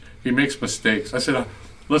 he makes mistakes. I said,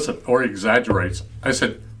 listen, or he exaggerates. I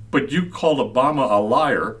said, but you called Obama a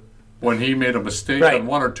liar when he made a mistake on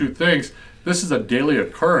one or two things. This is a daily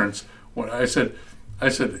occurrence. When I said,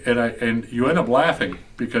 and you end up laughing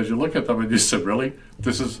because you look at them and you said, really?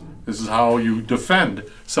 This is how you defend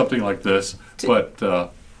something like this. But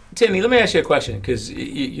Timmy, let me ask you a question, because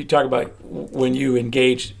you talk about when you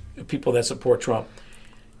engage people that support Trump.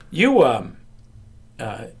 You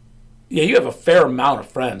you have a fair amount of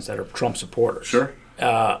friends that are Trump supporters. Sure.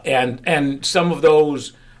 And some of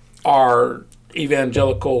those are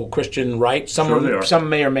evangelical Christian right. Some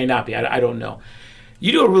may or may not be. I don't know.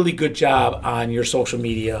 You do a really good job on your social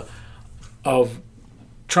media of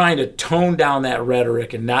trying to tone down that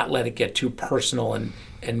rhetoric and not let it get too personal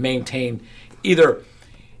and maintain either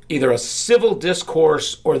a civil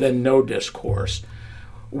discourse or then no discourse,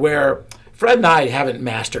 where Fred and I haven't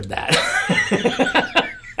mastered that.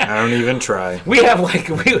 I don't even try. We're down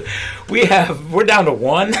to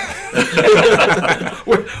one.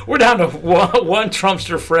 we're down to one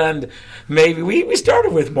Trumpster friend. Maybe we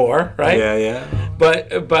started with more, right? Yeah.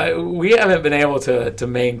 But we haven't been able to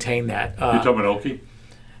maintain that. You talking about Okie?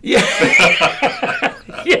 Yeah.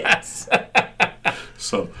 Yes.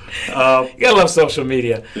 So you gotta love social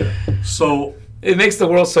media. Yeah. So it makes the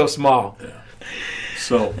world so small. Yeah.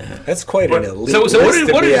 So, That's quite an elite So list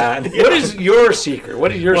to what be is on. what is your secret?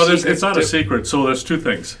 What is your well, secret? it's not a to- secret. So there's two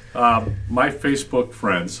things. My Facebook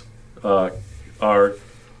friends are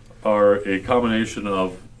a culmination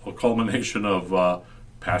of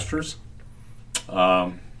pastors,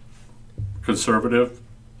 conservative,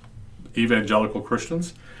 evangelical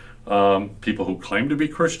Christians, people who claim to be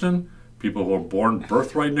Christian, people who are born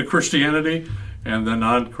birthright into Christianity, and then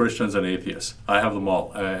non-Christians and atheists. I have them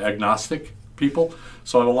all. Agnostic people.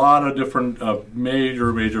 So I have a lot of different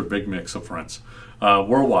major big mix of friends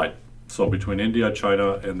worldwide. So between India,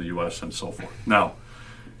 China, and the U.S. and so forth. Now,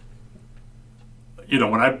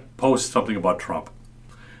 when I post something about Trump,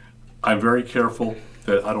 I'm very careful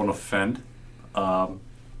that I don't offend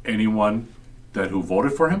anyone who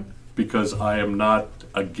voted for him, because I am not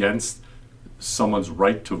against someone's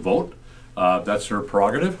right to vote. That's their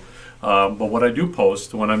prerogative. But what I do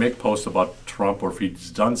post, when I make posts about Trump, or if he's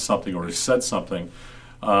done something or he's said something,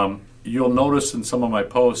 you'll notice in some of my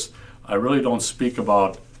posts, I really don't speak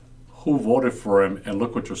about who voted for him and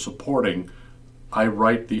look what you're supporting. I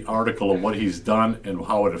write the article of what he's done and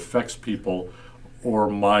how it affects people, or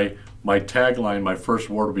my tagline, my first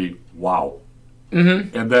word would be, wow.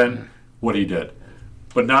 Mm-hmm. And then what he did.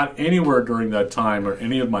 But not anywhere during that time or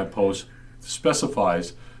any of my posts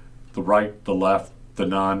specifies the right, the left, the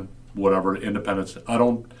non, whatever, independence. I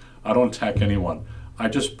don't attack anyone. I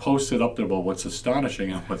just post it up there about what's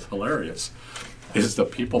astonishing and what's hilarious is the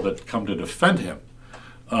people that come to defend him,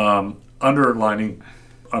 underlining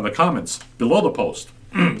on the comments below the post.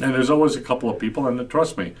 And there's always a couple of people, and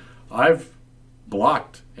trust me, I've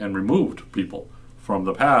blocked and removed people from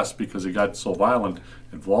the past because it got so violent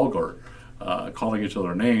and vulgar, calling each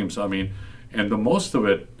other names. I mean, and the most of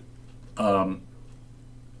it, on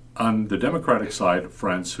the Democratic side,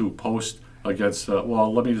 friends who post against,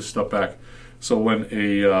 well, let me just step back. So when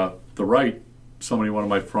the right, one of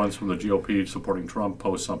my friends from the GOP supporting Trump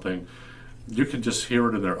posts something, you can just hear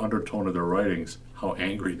it in their undertone of their writings, how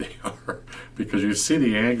angry they are, because you see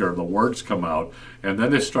the anger, the words come out, and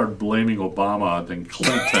then they start blaming Obama, then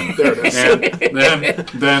Clinton, and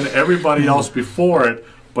then everybody else before it,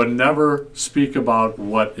 but never speak about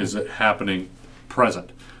what is happening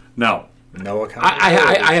present. Now, No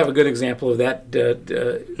accountability. I have a good example of that.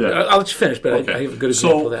 I'll let you finish, but okay. I have a good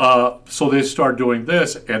example of that. So they start doing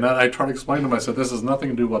this, and then I try to explain to them. I said, "This has nothing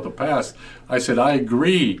to do with the past." I said, "I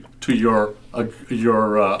agree to your Sure,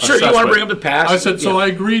 assessment. you want to bring up the past. I said, yeah. I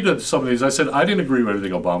agree to some of these. I said, I didn't agree with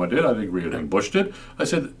everything Obama did. I didn't agree with everything Bush did. I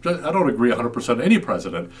said, I don't agree 100% with any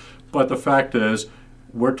president. But the fact is,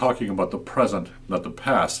 we're talking about the present, not the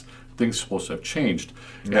past. Things are supposed to have changed.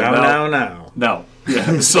 And Now.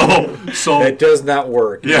 Yeah. So It does not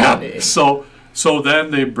work. yeah. So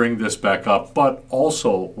then they bring this back up. But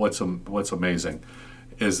also, what's amazing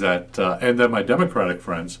is that, and then my Democratic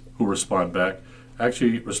friends who respond back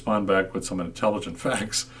actually respond back with some intelligent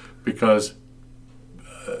facts, because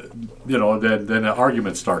then an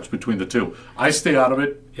argument starts between the two. I stay out of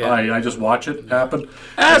it. Yeah. I just watch it happen.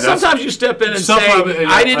 And Sometimes you step in and say,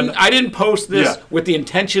 I didn't post this with the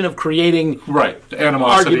intention of creating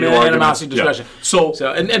animosity, discussion. Yeah. So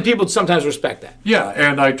and people sometimes respect that. Yeah,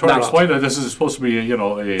 and I try Not to explain that this is supposed to be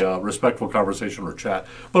a respectful conversation or chat.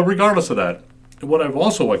 But regardless of that, what I've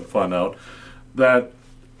also found out that,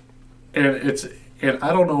 and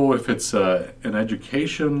I don't know if it's an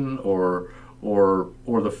education or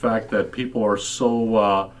the fact that people are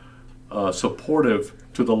so supportive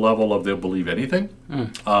to the level of they'll believe anything.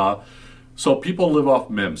 So people live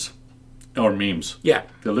off memes. Yeah.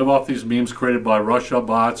 They live off these memes created by Russia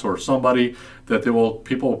bots or somebody that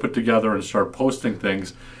people will put together and start posting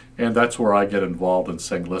things, and that's where I get involved in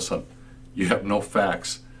saying, listen, you have no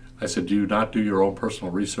facts. I said, do you not do your own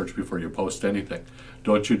personal research before you post anything?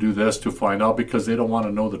 Don't you do this to find out? Because they don't want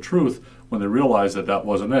to know the truth when they realize that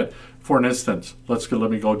wasn't it. For an instance, let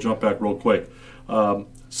me go jump back real quick.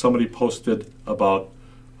 Somebody posted about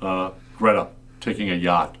Greta taking a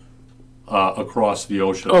yacht across the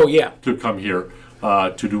ocean to come here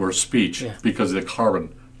to do her speech because of the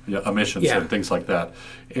carbon emissions and things like that.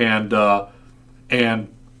 And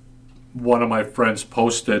one of my friends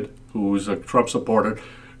posted, who's a Trump supporter,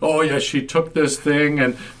 oh yeah, she took this thing,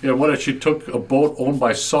 and she took a boat owned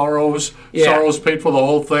by Soros. Yeah. Soros paid for the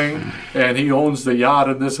whole thing, and he owns the yacht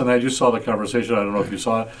and this and that. You saw the conversation. I don't know if you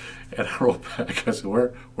saw it. And I wrote back, I said,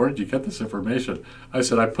 where did you get this information? I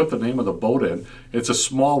said, I put the name of the boat in. It's a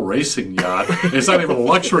small racing yacht. It's not even a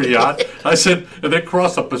luxury yacht. I said, and they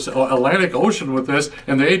crossed the Atlantic Ocean with this,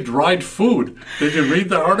 and they ate dried food. Did you read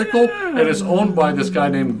the article? And it's owned by this guy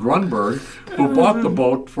named Grunberg, who bought the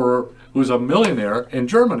boat who's a millionaire in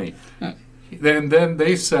Germany. then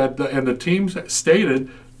they said, and the teams stated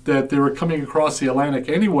that they were coming across the Atlantic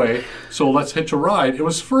anyway, so let's hitch a ride. It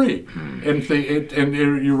was free. And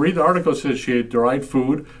you read the article, it says she ate dried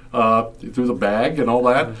food through the bag and all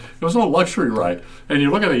that. It was no luxury ride. And you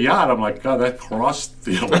look at the yacht, I'm like, God, that crossed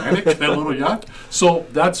the Atlantic, that little yacht? So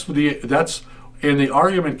and the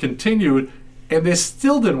argument continued, and they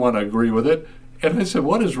still didn't want to agree with it. And I said,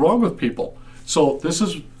 what is wrong with people? So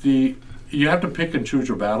you have to pick and choose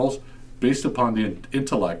your battles based upon the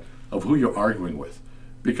intellect of who you're arguing with.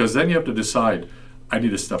 Because then you have to decide, I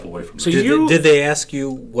need to step away from So this. Did they ask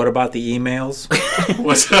you what about the emails?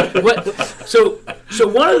 What's that? So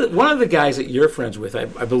one of the guys that you're friends with, I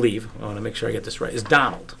believe, I want to make sure I get this right, is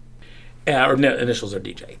Donald, or initials are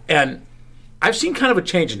DJ. And I've seen kind of a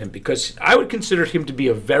change in him because I would consider him to be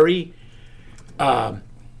a very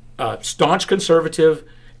staunch conservative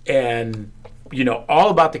and,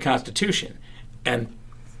 all about the Constitution. And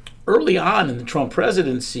early on in the Trump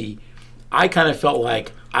presidency, I kind of felt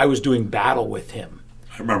like I was doing battle with him.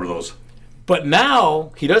 I remember those. But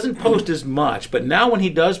now he doesn't post as much. But now when he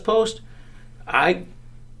does post, I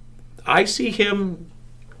see him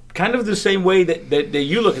kind of the same way that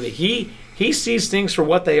you look at it. He sees things for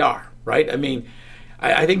what they are, right? I mean,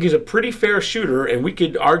 I think he's a pretty fair shooter, and we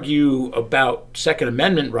could argue about Second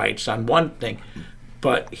Amendment rights on one thing,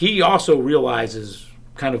 but he also realizes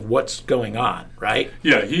kind of what's going on, right?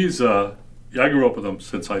 Yeah, I grew up with him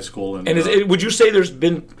since high school. And would you say there's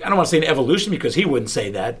been, I don't want to say an evolution because he wouldn't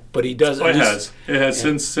say that, but he does. It has. Yeah.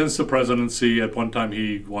 Since the presidency. At one time,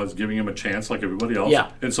 he was giving him a chance like everybody else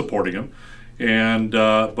and supporting him. And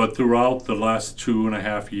but throughout the last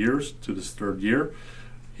 2.5 years to this third year,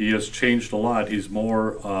 he has changed a lot. He's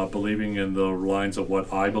more believing in the lines of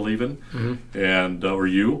what I believe in, and or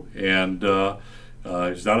you. And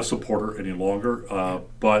he's not a supporter any longer.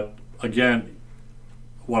 But again,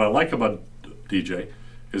 what I like about DJ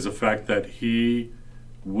is the fact that he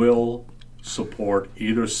will support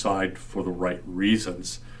either side for the right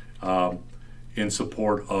reasons, in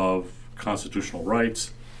support of constitutional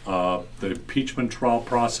rights, the impeachment trial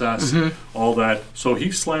process, all that. So he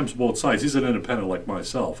slams both sides. He's an independent like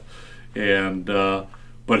myself, and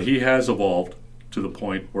but he has evolved to the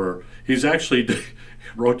point where he's actually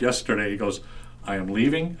wrote yesterday. He goes, I am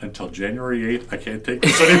leaving until January 8th. I can't take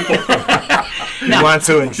this anymore. He wants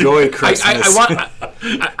to enjoy Christmas.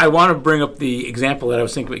 I want to bring up the example that I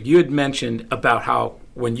was thinking. You had mentioned about how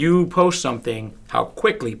when you post something, how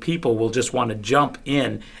quickly people will just want to jump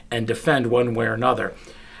in and defend one way or another.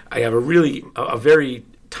 I have a very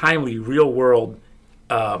timely, real-world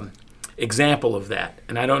example of that.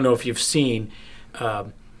 And I don't know if you've seen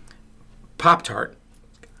Pop-Tart.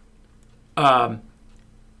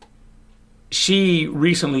 She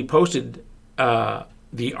recently posted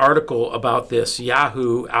the article about this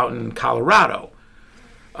Yahoo out in Colorado,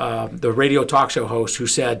 the radio talk show host who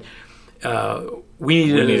said we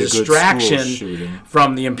needed a distraction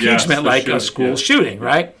from the impeachment, like a school shooting,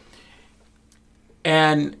 right?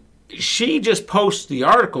 And she just posts the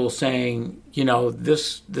article saying,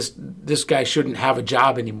 this guy shouldn't have a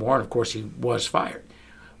job anymore, and of course he was fired.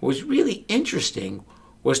 What was really interesting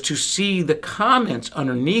was to see the comments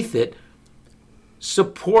underneath it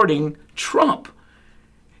supporting Trump.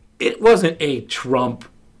 It wasn't a Trump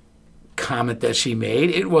comment that she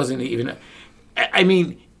made. It wasn't even,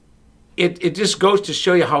 it just goes to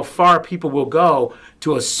show you how far people will go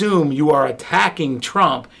to assume you are attacking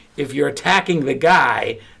Trump if you're attacking the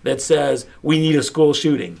guy that says we need a school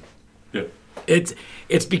shooting. Yeah.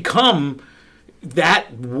 It's become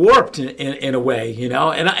that warped in a way, and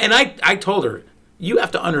I told her, you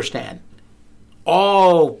have to understand,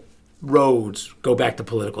 all roads go back to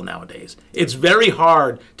political nowadays. It's very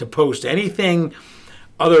hard to post anything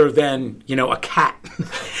other than, a cat.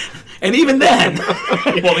 And even then,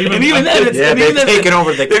 they've taken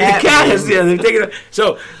over the cat. The cat they've taken over.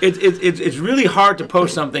 So it's really hard to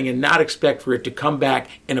post something and not expect for it to come back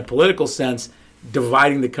in a political sense,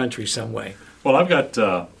 dividing the country some way. Well, I've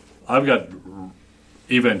got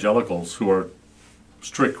evangelicals who are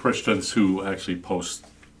strict Christians who actually post,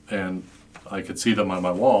 and I could see them on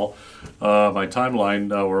my wall, my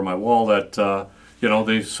timeline, or my wall, that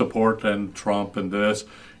they support and Trump and this,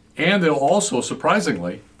 and they'll also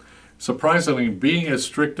surprisingly, being as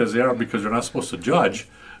strict as they are because they're not supposed to judge,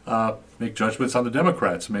 make judgments on the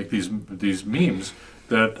Democrats, make these memes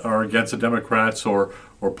that are against the Democrats or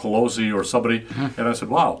Pelosi or somebody. And I said,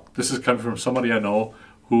 wow, this is coming from somebody I know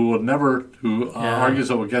who argues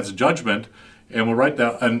against judgment, and will write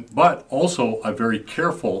that. But also, I'm very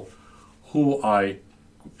careful who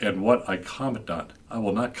and what I comment on. I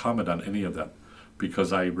will not comment on any of them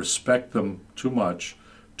because I respect them too much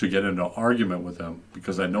to get into an argument with them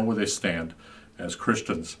because I know where they stand as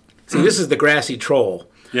Christians. See, this is the grassy troll.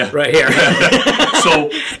 Yeah. Right here. So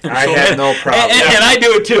I had no problem. And I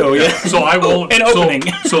do it too. Yeah. So I won't. An opening.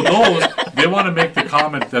 So those, they want to make the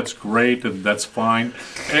comment, that's great and that's fine.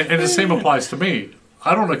 And the same applies to me.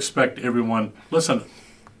 I don't expect everyone, listen,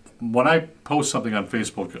 when I post something on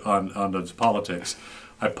Facebook on the politics,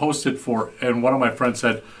 I post it and one of my friends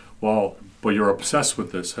said, well, but you're obsessed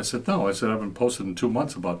with this. I said, no. I said, I've been posted in 2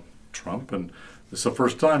 months about Trump, and it's the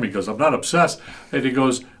first time. He goes, I'm not obsessed. And he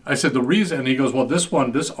goes, I said, the reason, and he goes, well,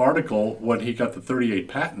 this article, when he got the 38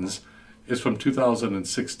 patents, is from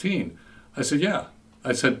 2016. I said, yeah.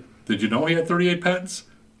 I said, did you know he had 38 patents?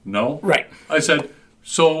 No. Right. I said,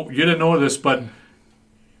 so you didn't know this, but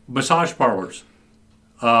massage parlors,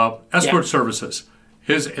 escort services,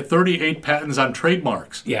 his 38 patents on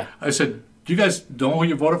trademarks. Yeah. I said, do you guys know who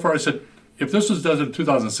you voted for? I said, if this was done in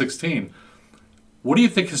 2016, what do you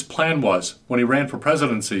think his plan was when he ran for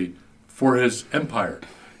presidency for his empire?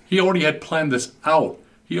 He already had planned this out.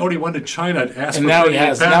 He already went to China and asked And for now 38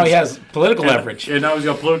 patents. now he has political leverage. And now he's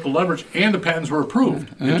got political leverage, and the patents were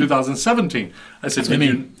approved in 2017. I said,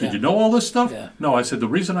 did you know all this stuff? Yeah. No, I said, the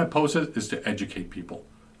reason I posted it is to educate people.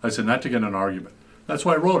 I said, not to get in an argument. That's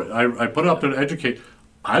why I wrote it. I put it up to educate.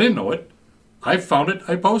 I didn't know it. I found it.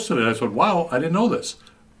 I posted it. I said, wow, I didn't know this.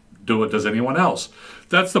 Does anyone else?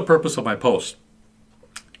 That's the purpose of my post.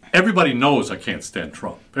 Everybody knows I can't stand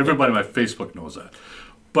Trump. Everybody on my Facebook knows that.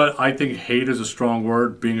 But I think hate is a strong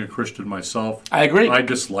word. Being a Christian myself, I agree. I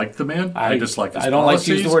dislike the man. I dislike his I don't like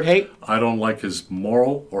to use the word hate. I don't like his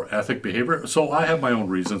moral or ethic behavior. So I have my own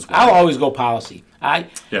reasons why. I'll always go policy. I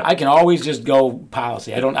can always just go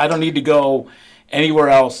policy. I don't need to go anywhere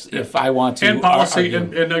else if I want to. And policy,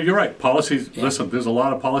 argue. and you're right. Policies. Yeah. Listen, there's a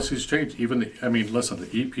lot of policies change. Even the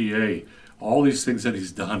EPA, all these things that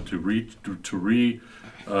he's done to reverse. Turn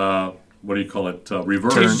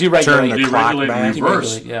the clock back.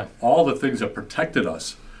 Reverse yeah. all the things that protected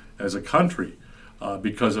us as a country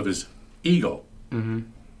because of his ego. Mm-hmm.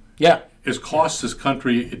 Yeah. It's cost this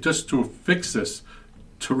country, just to fix this,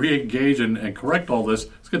 to re-engage and correct all this,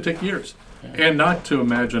 it's going to take years. Yeah. And not to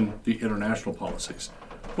imagine the international policies.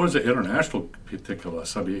 What does the international think of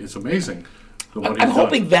us? I mean, it's amazing. I'm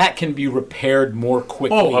hoping that can be repaired more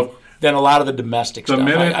quickly than a lot of the domestic stuff.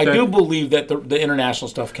 I do believe that the international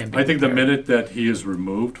stuff can be repaired. The minute that he is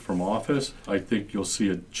removed from office, I think you'll see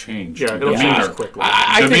a change. Yeah, it'll change quickly.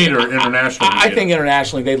 Internationally. I think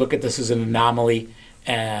internationally they look at this as an anomaly,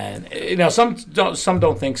 and some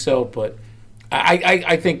don't think so, but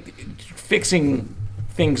I think fixing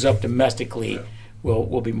things up domestically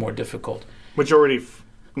will be more difficult. Majority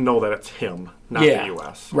know that it's him, not the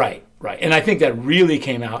U.S. Right. And I think that really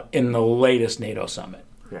came out in the latest NATO summit.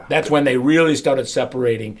 Yeah. That's when they really started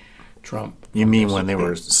separating Trump. You mean when they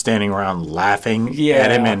were standing around laughing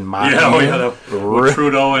at him and mocking him? With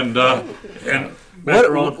Trudeau and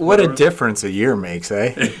Macron. What a difference a year makes,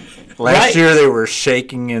 eh? Last year they were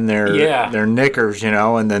shaking in their knickers,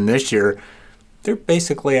 and then this year they're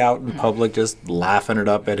basically out in public just laughing it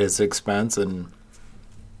up at his expense.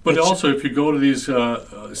 But also, if you go to these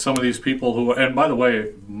some of these people who, and by the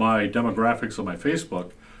way, my demographics on my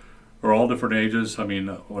Facebook are all different ages. I mean,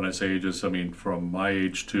 when I say ages, I mean from my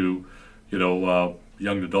age to, young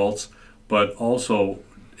adults, but also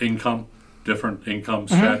different income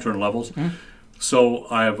stature and levels. Mm-hmm. So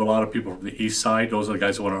I have a lot of people from the east side. Those are the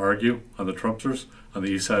guys who want to argue on the Trumpsters, on the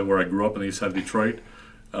east side where I grew up, on the east side of Detroit.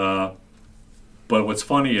 But what's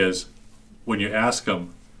funny is when you ask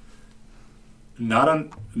them, not on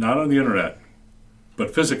the internet,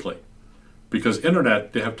 but physically, because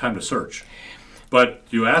internet, they have time to search. But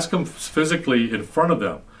you ask them physically in front of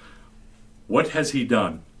them, what has he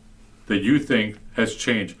done that you think has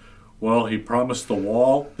changed? Well, he promised the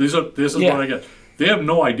wall. This is what I get. They have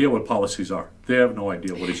no idea what policies are. They have no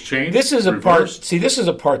idea what he's changed. This is a part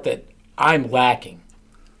that I'm lacking,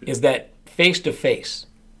 is that face to face.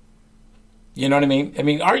 You know what I mean? I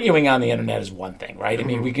mean, arguing on the internet is one thing, right? I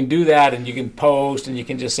mean, we can do that, and you can post, and you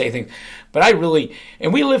can just say things. But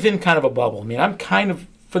and we live in kind of a bubble. I mean, I'm kind of,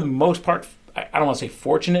 for the most part, I don't want to say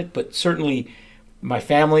fortunate, but certainly my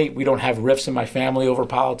family, we don't have rifts in my family over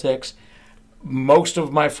politics. Most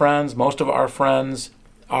of our friends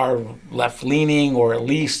are left-leaning or at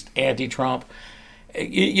least anti-Trump.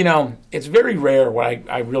 It's very rare when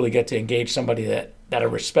I really get to engage somebody that I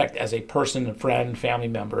respect as a person, a friend, family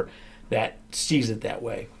member that sees it that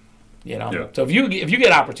way. Yeah. So if you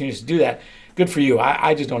get opportunities to do that, good for you.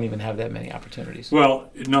 I just don't even have that many opportunities.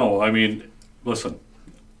 Well, no, I mean, listen,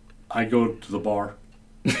 I go to the bar.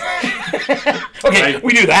 Okay,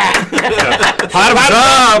 we do that. Bottoms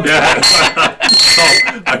up! Yeah.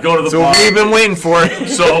 I go to the So bar. we've been waiting for it.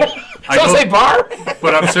 So I Don't go, say bar.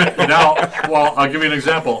 but I'm sitting now. Well, I'll give you an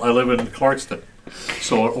example. I live in Clarkston,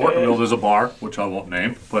 so at Ortonville there's a bar which I won't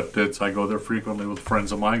name, but I go there frequently with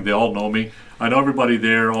friends of mine. They all know me. I know everybody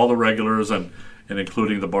there, all the regulars, and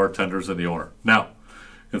including the bartenders and the owner. Now,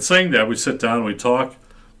 in saying that, we sit down and we talk.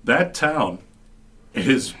 That town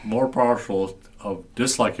is more partial of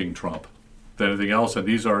disliking Trump than anything else, and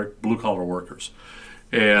these are blue collar workers.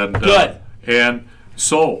 And Good. And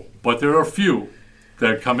so, but there are a few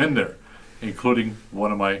that come in there, including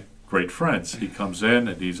one of my great friends. He comes in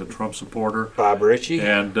and he's a Trump supporter, Bob Ritchie.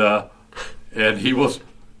 and he was.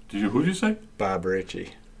 Who'd you say? Bob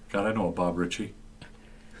Ritchie. God, I know a Bob Ritchie.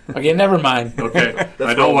 Okay, never mind. Okay,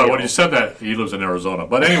 I know why. When you said that, he lives in Arizona.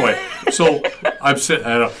 But anyway, so I'm sitting.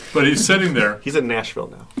 But he's sitting there. He's in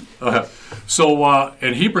Nashville now.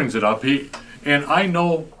 And he brings it up. And I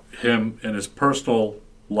know him in his personal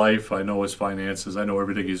life. I know his finances. I know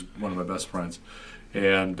everything. He's one of my best friends.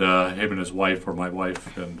 And him and his wife, or my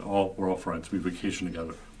wife, and we're all friends. We vacation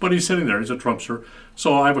together. But he's sitting there. He's a Trumpster.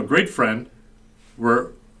 So I have a great friend. We're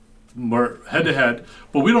head to head,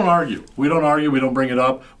 but we don't argue. We don't bring it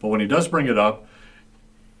up. But when he does bring it up,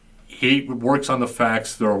 he works on the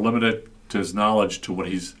facts that are limited to his knowledge, to what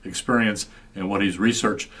he's experienced and what he's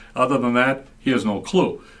researched. Other than that, he has no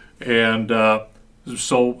clue. And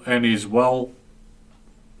and he's loudly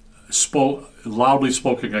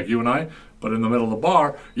spoken like you and I. But in the middle of the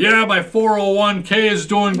bar, yeah, my 401k is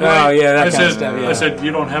doing great. Oh, yeah, that I kind said, of stuff, yeah. I said, you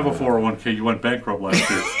don't have a 401k. You went bankrupt last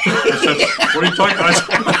year. I said, what are you talking about?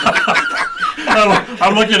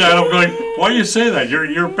 I'm looking at him going, why do you say that?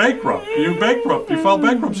 You're bankrupt. You're bankrupt. You filed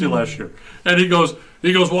bankruptcy last year. And he goes,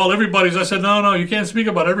 well, everybody's. I said, no, you can't speak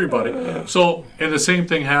about everybody. So, and the same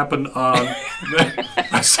thing happened on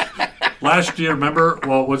last year. Remember,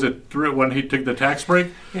 was it when he took the tax break?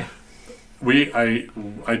 Yeah. I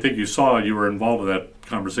think you were involved in that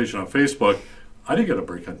conversation on Facebook. I didn't get a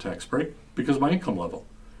break on tax break because of my income level.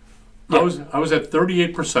 Yeah. I was at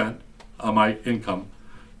 38% on my income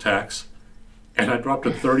tax, and I dropped to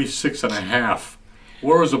 36.5.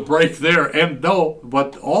 Where was a break there? And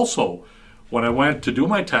but also, when I went to do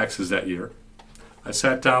my taxes that year, I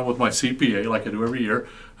sat down with my CPA like I do every year.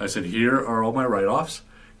 I said, here are all my write-offs.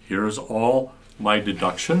 Here's all my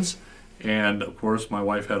deductions. And of course, my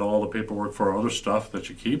wife had all the paperwork for other stuff that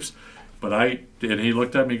she keeps. And he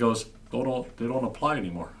looked at me, he goes, they don't apply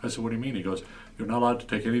anymore. I said, what do you mean? He goes, you're not allowed to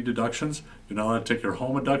take any deductions. You're not allowed to take your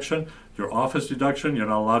home deduction, your office deduction. You're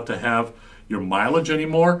not allowed to have your mileage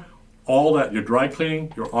anymore. All that, your dry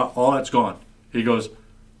cleaning, all that's gone. He goes,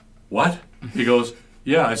 what? He goes,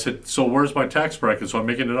 yeah. I said, so where's my tax bracket? So I'm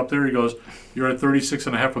making it up there. He goes, you're at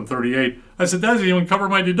 36.5 from 38. I said, that doesn't even cover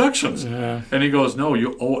my deductions. Yeah. And he goes, no,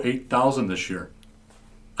 you owe $8,000 this year.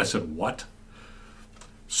 I said, what?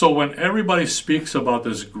 So when everybody speaks about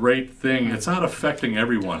this great thing, it's not affecting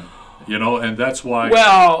everyone, and that's why.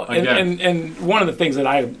 Well, again, and one of the things that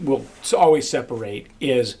I will always separate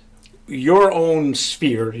is your own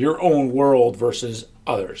sphere, your own world versus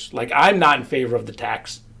others. Like, I'm not in favor of the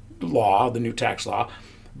tax law, the new tax law.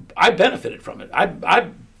 I benefited from it.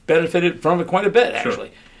 I benefited from it quite a bit,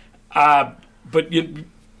 actually. Sure. But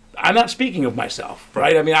I'm not speaking of myself,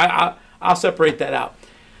 right? I mean, I'll separate that out.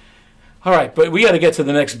 All right, but we got to get to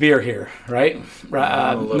the next beer here, right?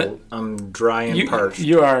 I'm dry and parched.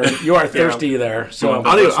 You are thirsty there. So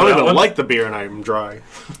I don't even like the beer, and I'm dry.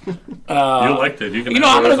 You liked it.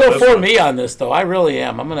 I'm going to go for me on this, though. I really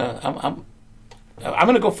am. I'm going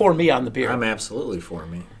to go for me on the beer. I'm absolutely for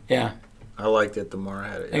me. Yeah. I liked it the more I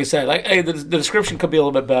had it. Like I said, the description could be a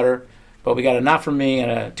little bit better, but we got a not for me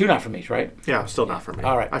and two not for me's, right? Yeah, still not for me.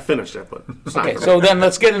 All right. I finished it, but it's not okay. for me. So then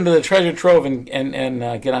let's get into the treasure trove and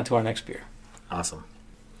get on to our next beer. Awesome.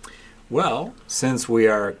 Well, since we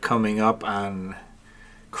are coming up on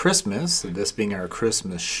Christmas, this being our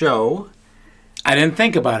Christmas show, I didn't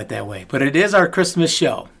think about it that way, but it is our Christmas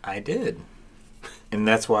show. I did. And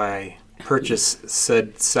that's why I purchased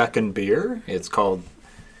said second beer. It's called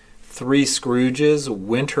Three Scrooges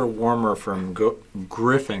Winter Warmer from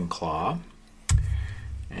Griffin Claw.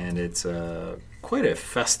 And it's quite a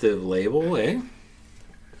festive label, eh?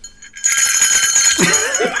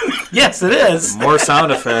 Yes, it is. More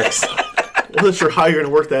sound effects. Wasn't sure how you're going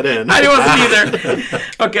to work that in. I wasn't either.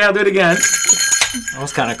 Okay, I'll do it again. That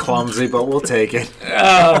was kind of clumsy, but we'll take it.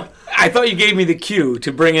 I thought you gave me the cue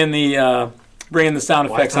to bring in the sound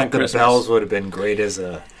effects on Christmas. The bells would have been great as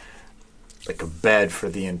a bed for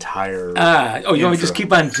the entire. You want me to just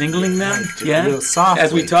keep on jingling them? Yeah, softly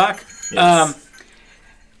as we talk. Yes.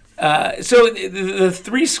 So the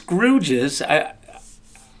Three Scrooges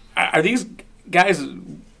are these guys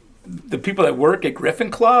the people that work at Griffin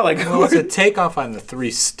Claw? Like, Well, it's a takeoff on the Three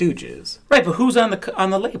Stooges. right? But who's on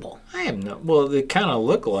the label? I am no. Well, they kind of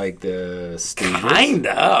look like the Stooges.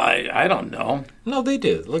 Kinda. I don't know. No, they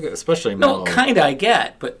do. Look at, especially No, Mel. kinda. I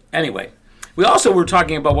get. But anyway, we also were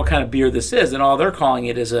talking about what kind of beer this is, and all they're calling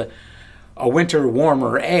it is a winter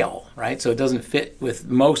warmer ale, right? So it doesn't fit with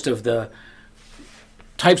most of the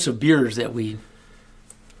types of beers that we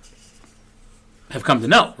have come to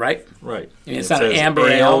know, right? Right. I mean, it's It not an says amber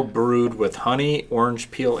ale. brewed with honey,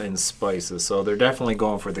 orange peel, and spices. So they're definitely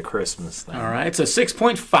going for the Christmas thing. All right, it's a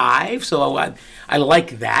 6.5, so I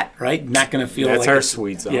like that, right? Not going to feel That's like our it's-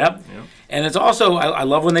 sweet zone. Yep. And it's also, I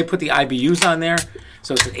love when they put the IBUs on there.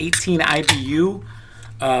 So it's an 18 IBU,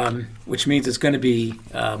 which means it's going to be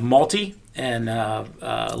malty and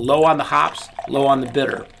low on the hops, low on the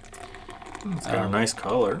bitter. It's got a nice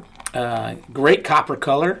color. Great copper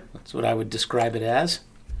color. That's what I would describe it as.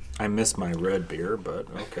 I miss my red beer, but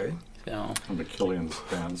okay. So, I'm a Killian's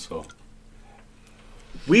fan, so.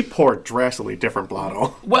 We pour drastically different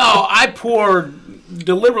Blotto. well, I poured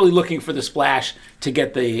deliberately looking for the splash to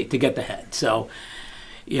get the head. So,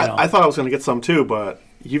 you know, I thought I was going to get some too, but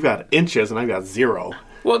you've got inches and I've got 0.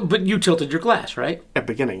 well, but you tilted your glass, right? At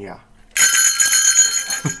beginning, yeah.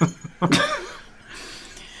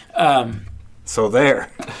 So there.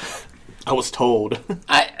 I was told.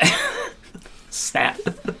 Snap.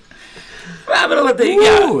 I'm gonna let the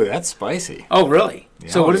yeah. Ooh, that's spicy. Oh, really?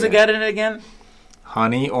 So Oh, what does it yeah. got in it again?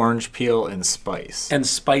 Honey, orange peel, and spice. And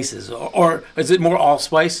spices, or is it more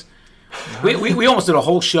allspice? We almost did a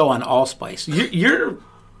whole show on allspice. You're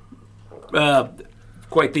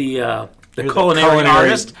quite the You're the culinary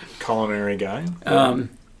artist. Culinary guy.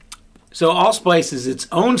 So allspice is its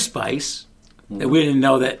own spice. That we didn't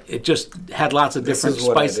know that it just had lots of This different is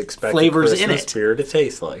what I'd spice expect flavors a in Christmas it. beer to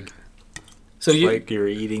taste like. So you Like you're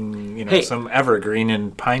eating, Hey. some evergreen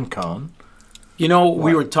and pine cone. we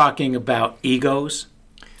were talking about egos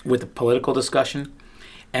with the political discussion,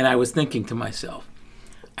 and I was thinking to myself,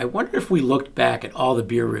 I wonder if we looked back at all the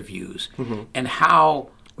beer reviews and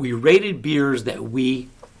how we rated beers that we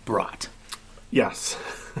brought. Yes.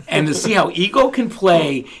 And to see how ego can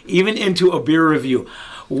play even into a beer review.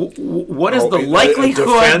 What is the a likelihood?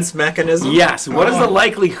 defense mechanism? Yes. What is the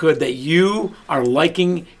likelihood that you are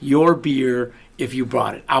liking your beer if you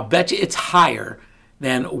brought it? I'll bet you it's higher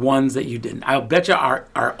than ones that you didn't. I'll bet you our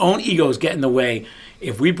own egos get in the way.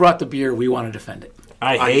 If we brought the beer, we want to defend it.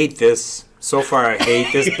 I hate this. So far, I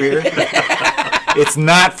hate this beer. It's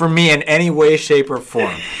not for me in any way, shape, or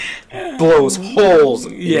form. Blows holes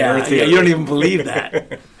in your Yeah, theory. you don't even believe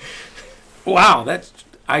that. Wow,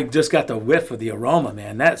 I just got the whiff of the aroma,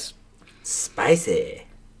 man. Spicy.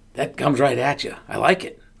 That comes right at you. I like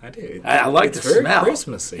it. I do. I like it's the very smell.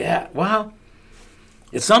 Christmassy. Yeah, well,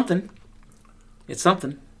 it's something. It's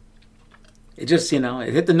something. It just,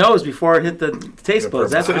 it hit the nose before it hit the taste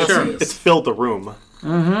buds. That's for sure. It's filled the room.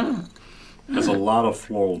 Has a lot of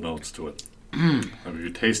floral notes to it. I mean, if you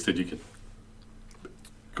taste it, you could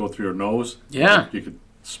go through your nose. Yeah. You could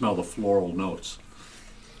smell the floral notes.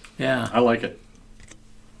 Yeah. I like it.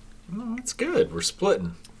 No, it's good. We're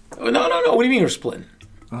splitting. Oh, no. What do you mean we're splitting?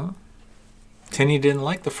 Tinny didn't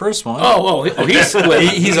like the first one. Oh, he's split.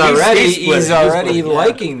 He's already split, yeah.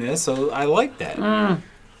 liking this, so I like that.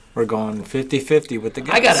 We're going 50-50 with the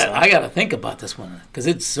guys. I gotta think about this one because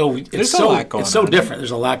it's There's a lot going it's so on. different.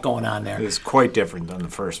 There's a lot going on there. It's quite different than the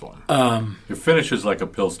first one. It finishes like a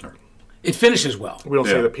Pilsner. It finishes well. We don't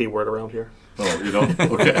say Yeah. the P word around here. Oh, you don't?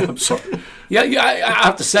 Okay, I'm sorry. Yeah. I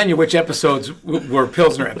have to send you which episodes were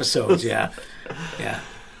Pilsner episodes. Yeah.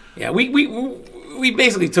 We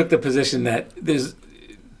basically took the position that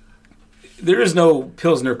there is no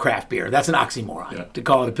Pilsner craft beer. That's an oxymoron Yeah. to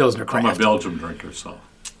call it a Pilsner I'm a craft. Belgian drinker, so.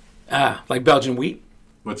 Like Belgian wheat.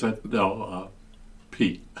 What's that? No,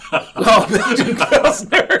 P. Oh, Belgian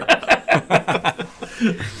Pilsner.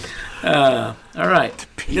 All right.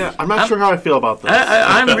 Yeah, I'm not sure how I feel about this.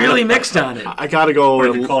 I'm really mixed on it. I gotta go.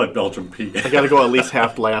 Or you call it Belgian P. I gotta go at least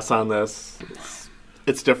half glass on this.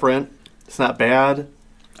 It's different. It's not bad.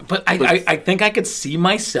 But I think I could see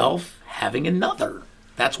myself having another.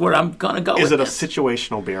 That's where I'm gonna go. Is with it a this.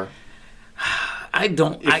 situational beer? I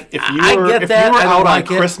don't. If you I were, get if that. you were I don't out like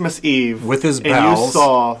on it. Christmas Eve With his and you bowels.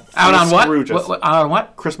 saw Out on three what? Scrooges, Out on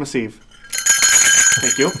what? Christmas Eve.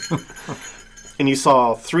 Thank you. And you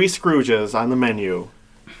saw 3 Scrooges on the menu,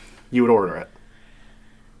 you would order it.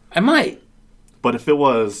 I might. But if it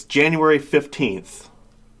was January 15th,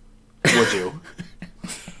 would you?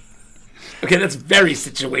 Okay, that's very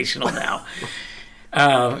situational now.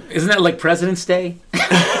 Isn't that like President's Day?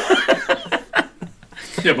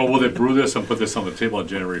 Yeah, but will they brew this and put this on the table on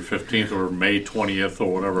January 15th or May 20th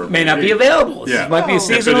or whatever? May not be available. Yeah. This might be a If it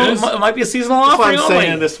seasonal. is- It might be a seasonal That's why offering I'm only.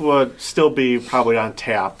 saying this would still be probably on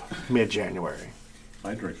tap mid-January.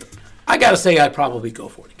 I drink it. I gotta say, I'd probably go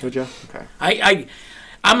for it. Would you? Okay.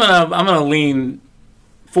 I'm gonna lean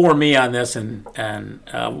for me on this, and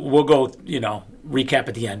we'll go recap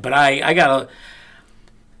at the end. But I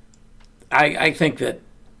think that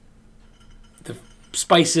the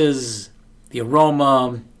spices, the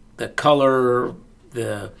aroma, the color,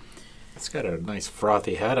 It's got a nice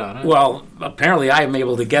frothy head on it. well, apparently I am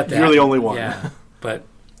able to get that. You're the only one. Yeah, but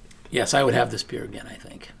yes, I would have this beer again. I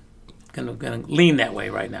think gonna lean that way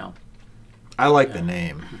right now. I like the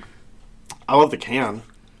name. I love the can.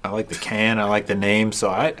 I like the can. I like the name. So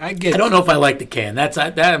I get. I don't know if I like the can. That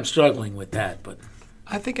I'm struggling with that, but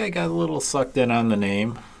I think I got a little sucked in on the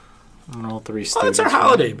name. On all three well, it's Stooges. our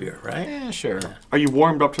holiday beer, right? Yeah, sure. Are you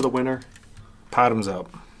warmed up to the winter? Bottoms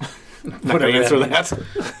up. Not gonna Whatever answer that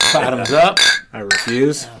that. Bottoms up. I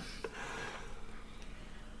refuse.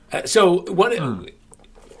 So what?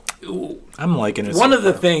 I'm liking it. One so of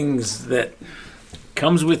the far. things that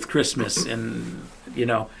comes with Christmas, and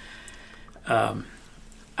I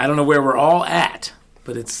don't know where we're all at,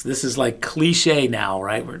 but this is like cliche now,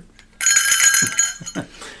 right?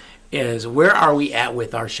 Is where are we at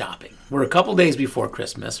with our shopping? We're a couple days before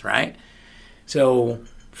Christmas, right? So,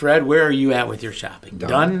 Fred, where are you at with your shopping?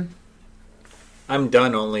 Done? I'm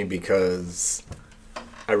done only because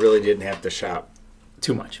I really didn't have to shop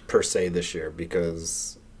Too much. per se this year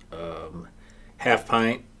because Half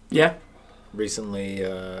Pint Yeah. recently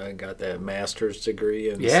got that master's degree,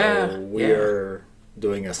 and Yeah, so we yeah. are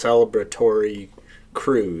doing a celebratory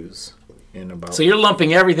cruise in about. So you're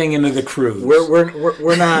lumping everything into the cruise.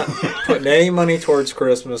 We're not putting any money towards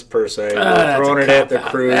Christmas per se. We're that's a throwing it at the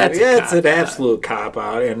cop-out. cruise. That's a Yeah, it's an cop-out. absolute cop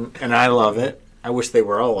out, and I love it. I wish they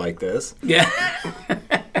were all like this. Yeah.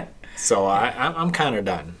 So I'm kind of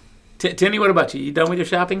done. Tinny, what about you? You done with your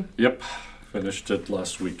shopping? Yep. Finished it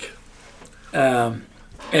last week. And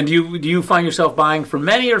do you find yourself buying for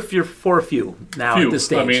many or for a few now Few. at this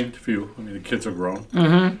stage? I mean, few. I mean, the kids are grown.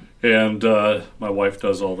 Mm-hmm. And my wife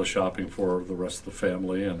does all the shopping for the rest of the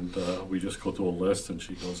family, and we just go through a list, and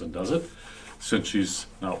she goes and does it since she's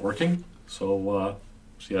not working. So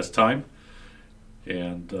she has time,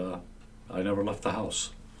 and I never left the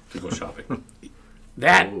house to go shopping.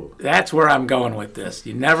 That's where I'm going with this.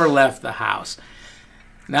 You never left the house.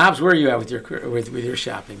 Knobs, where are you at with your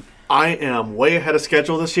shopping? I am way ahead of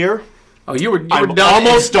schedule this year. Oh, you were I'm done.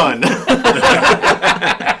 almost done.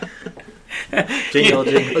 Jingle,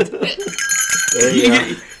 jingle. There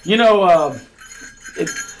you go.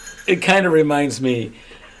 It kind of reminds me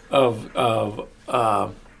of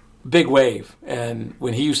Big Wave, and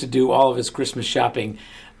when he used to do all of his Christmas shopping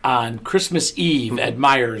on Christmas Eve at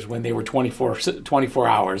Myers when they were 24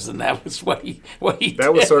 hours, and that was what he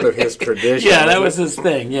That was did. sort of his tradition. Yeah, that wasn't was his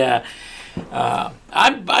thing. Yeah,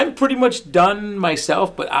 I'm pretty much done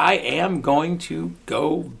myself, but I am going to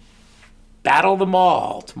go battle the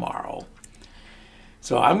mall tomorrow.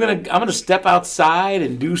 So I'm gonna step outside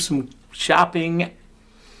and do some shopping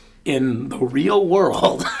in the real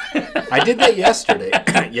world. I did that yesterday.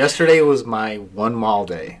 Yesterday was my one mall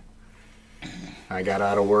day. I got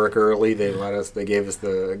out of work early. They gave us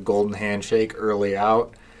the golden handshake early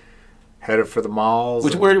out. Headed for the malls.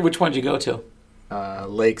 Which one did you go to?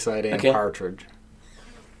 Lakeside and Okay. Partridge.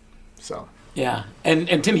 So Yeah,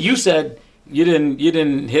 and Tim, you said you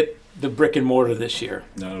didn't hit the brick and mortar this year.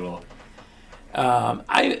 Not at all.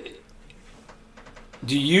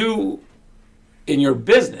 Do you, in your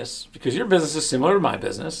business, because your business is similar to my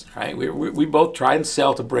business, right? We both try and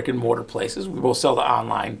sell to brick and mortar places. We both sell to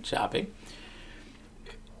online shopping.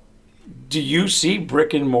 Do you see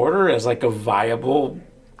brick and mortar as like a viable,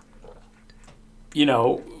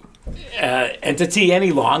 entity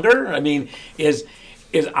any longer? I mean, is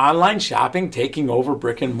online shopping taking over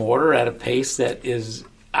brick and mortar at a pace that is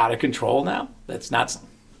out of control now? That's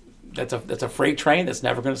a freight train that's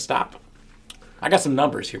never going to stop. I got some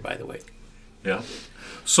numbers here, by the way. Yeah.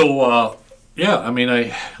 So, I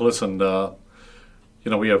mean, listen,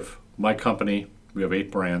 we have my company, we have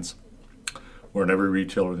 8 brands. We're in every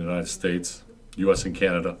retailer in the United States, U.S. and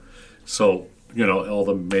Canada. So, all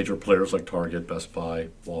the major players like Target, Best Buy,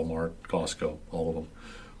 Walmart, Costco, all of them.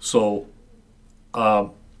 So,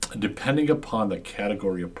 depending upon the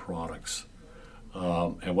category of products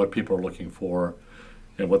and what people are looking for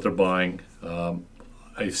and what they're buying,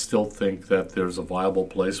 I still think that there's a viable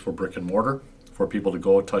place for brick and mortar for people to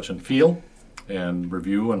go touch and feel and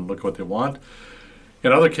review and look at what they want.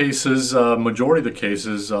 In other cases, majority of the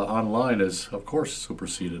cases, online is, of course,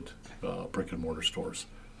 superseded. brick and mortar stores.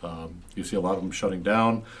 You see a lot of them shutting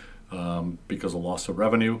down because of loss of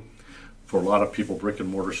revenue. For a lot of people, brick and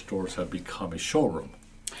mortar stores have become a showroom.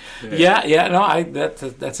 Yeah. No,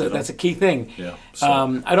 that's a key thing. Yeah.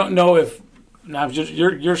 So, I don't know if now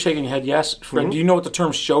you're shaking your head. Yes, Fred. Do you know what the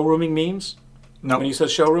term showrooming means? No, When you said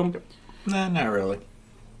showroom. nah, not really.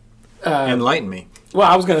 Enlighten me. Well,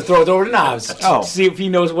 I was going to throw it over to Knobs. Oh. See if he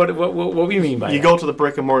knows what we mean by You that. go to the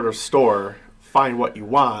brick and mortar store, find what you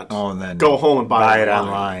want, And then go home and buy it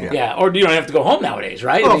online. Yeah, or you don't have to go home nowadays,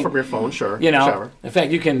 right? Well, from your phone, sure. you know, Whichever. in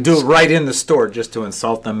fact, you can Do it right in the store just to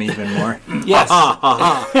insult them even more. Yes.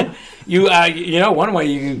 One way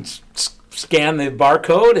you can scan the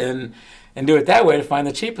barcode and do it that way to find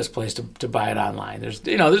the cheapest place to buy it online. There's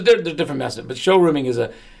different methods, but showrooming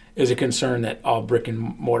is a concern that all brick and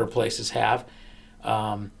mortar places have.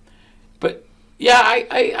 But yeah,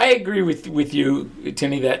 I agree with you,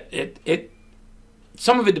 Tinny, that it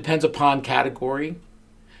some of it depends upon category.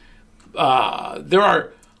 I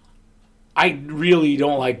really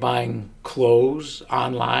don't like buying clothes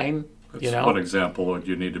online. that's one example would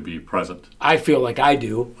you need to be present. I feel like I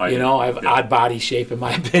do. I have odd body shape in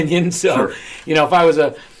my opinion. So, Sure. If I was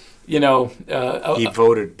He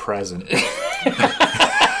voted present.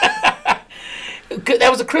 that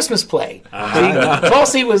was a Christmas play.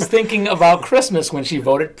 Tulsi was thinking about Christmas when she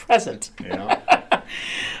voted present. Yeah.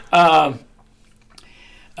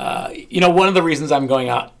 One of the reasons I'm going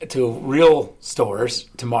out to real stores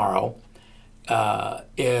tomorrow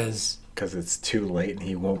is Because it's too late and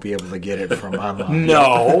he won't be able to get it from online.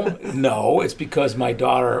 no, it's because my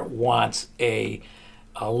daughter wants a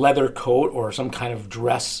leather coat or some kind of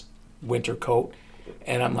dress winter coat,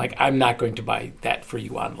 and I'm like, I'm not going to buy that for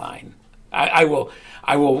you online. I will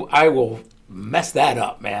mess that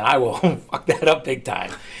up, man. I will fuck that up big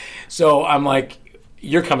time. So I'm like,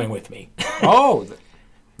 you're coming with me. Oh,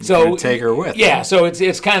 So gonna take her with. Yeah, so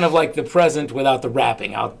it's kind of like the present without the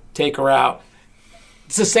wrapping. I'll take her out.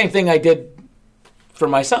 It's the same thing I did for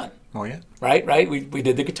my son, Oh, yeah. right? We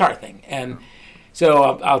did the guitar thing, and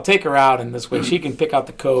so I'll take her out, and this way she can pick out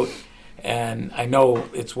the coat, and I know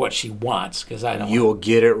it's what she wants because I don't. You'll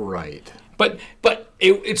get it right. But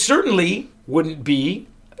it certainly wouldn't be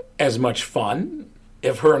as much fun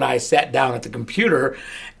if her and I sat down at the computer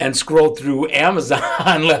and scrolled through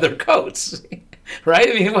Amazon leather coats, right?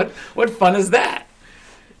 I mean, what fun is that?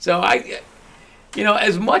 So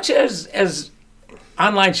as much as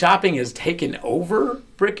online shopping has taken over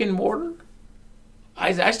brick and mortar,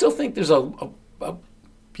 I still think there's a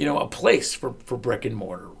place for brick and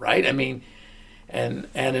mortar, right? I mean, and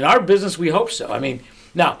in our business we hope so. I mean,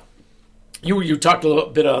 now you talked a little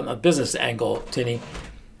bit on the business angle, Tinny.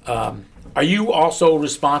 Are you also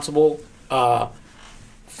responsible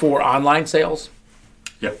for online sales?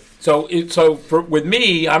 Yep. With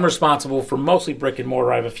me, I'm responsible for mostly brick and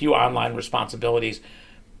mortar. I have a few online responsibilities,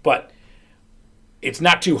 but it's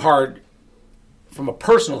not too hard from a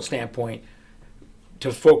personal standpoint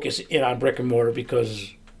to focus in on brick and mortar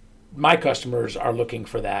because my customers are looking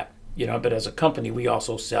for that. But as a company, we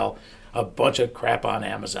also sell a bunch of crap on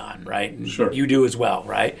Amazon, right? And Sure. you do as well,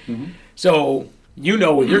 right? Mm-hmm. So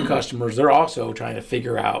with your customers, they're also trying to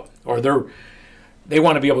figure out, or they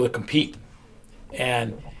want to be able to compete.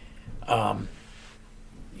 And one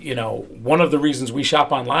of the reasons we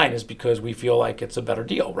shop online is because we feel like it's a better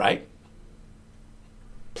deal, right?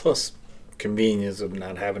 Plus, convenience of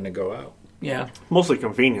not having to go out. Yeah. Mostly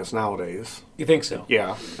convenience nowadays. You think so?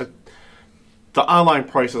 Yeah. The online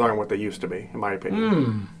prices aren't what they used to be, in my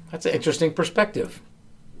opinion. That's an interesting perspective.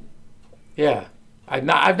 Yeah. I've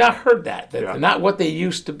not heard that Yeah. they're not what they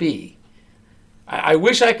used to be. I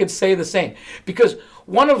wish I could say the same. Because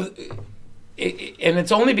and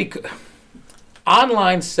it's only because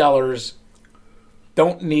online sellers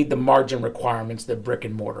don't need the margin requirements that brick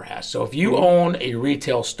and mortar has. So if you own a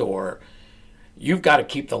retail store, you've got to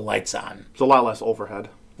keep the lights on. It's a lot less overhead.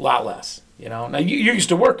 A lot less, Now you used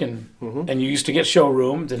to work and you used to get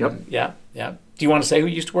showrooms and Yep. yeah. Do you want to say who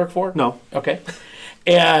you used to work for? No. Okay.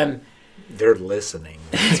 And They're listening.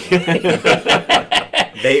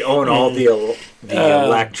 They own all the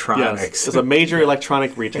electronics. Yes. It's a major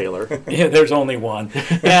electronic retailer. yeah, there's only one.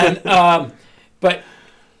 And but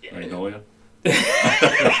Magnolia.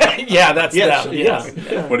 yeah, that's Yes, them. yes.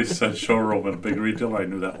 Yeah. When he said showroom at a big retailer, I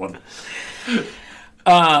knew that one.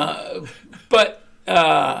 But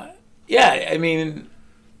I mean,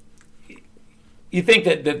 you think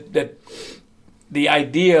that the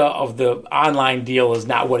idea of the online deal is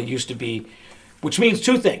not what it used to be, which means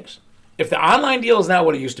two things. If the online deal is not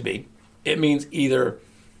what it used to be, it means either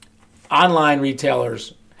online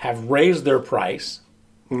retailers have raised their price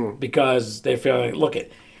because they feel like, look,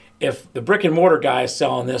 if the brick and mortar guy is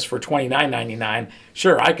selling this for $29.99,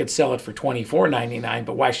 sure, I could sell it for $24.99,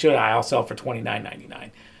 but why should I? I'll sell it for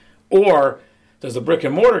 $29.99. Or does the brick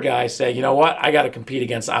and mortar guy say, you know what, I got to compete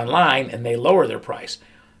against online, and they lower their price?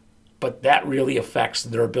 But that really affects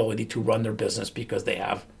their ability to run their business because they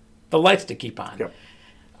have the lights to keep on. Yep.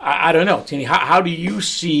 I don't know, Tini, how do you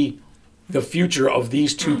see the future of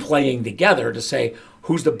these two playing together to say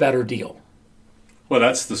who's the better deal? Well,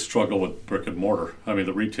 that's the struggle with brick and mortar. I mean,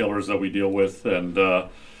 the retailers that we deal with, and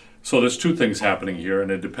so there's two things happening here, and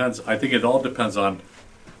it depends. I think it all depends on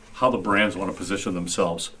how the brands want to position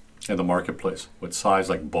themselves in the marketplace with size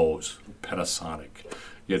like Bose, Panasonic,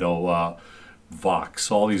 Vox,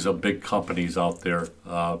 all these big companies out there,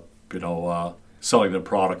 selling their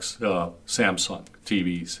products, Samsung,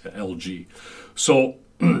 TVs, LG. So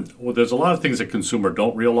well, there's a lot of things that consumer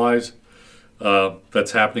don't realize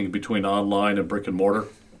that's happening between online and brick and mortar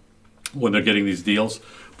when they're getting these deals.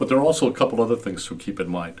 But there are also a couple other things to keep in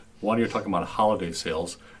mind. One, you're talking about holiday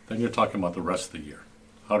sales. Then you're talking about the rest of the year.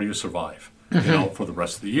 How do you survive, for the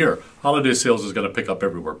rest of the year? Holiday sales is going to pick up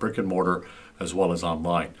everywhere, brick and mortar as well as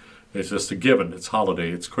online. It's just a given. It's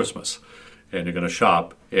holiday. It's Christmas. And you're going to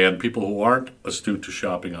shop. And people who aren't astute to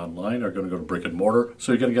shopping online are going to go to brick and mortar.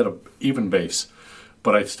 So you're going to get an even base.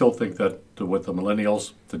 But I still think that with the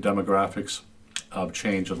millennials, the demographics of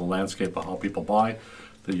change of the landscape of how people buy,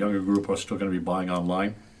 the younger group are still going to be buying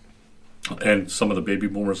online. And some of the baby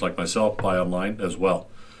boomers like myself buy online as well.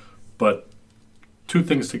 But two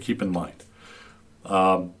things to keep in mind.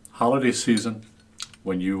 Holiday season,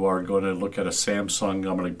 when you are going to look at a Samsung,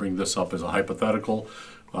 I'm going to bring this up as a hypothetical,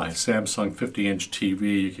 a Samsung 50-inch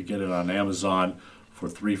TV, you could get it on Amazon for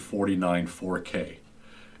 $349 4K.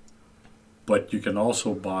 But you can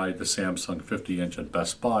also buy the Samsung 50-inch at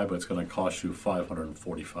Best Buy, but it's going to cost you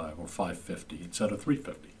 $545 or $550 instead of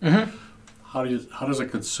 $350. Mm-hmm. How does a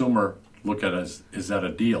consumer look at it as, is that a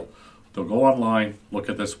deal? They'll go online, look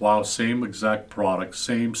at this, wow, same exact product,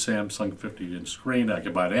 same Samsung 50-inch screen, I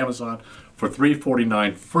can buy it at Amazon for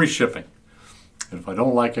 $349, free shipping. And if I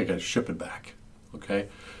don't like it, I got to ship it back, okay?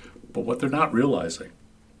 But what they're not realizing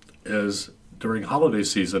is during holiday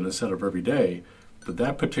season, instead of every day,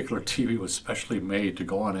 that particular TV was specially made to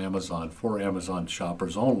go on Amazon for Amazon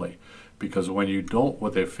shoppers only. Because what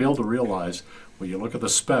they fail to realize, when you look at the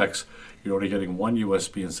specs, you're only getting one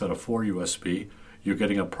USB instead of 4 USB. You're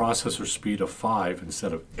getting a processor speed of 5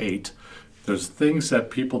 instead of 8. There's things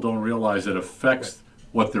that people don't realize that affects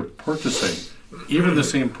what they're purchasing, even the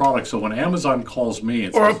same product. So when Amazon calls me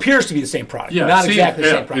and or says, appears to be the same product, yeah, not exactly the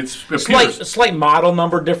same product. Slight model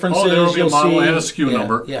number differences. Oh, there will be a model and a SKU yeah,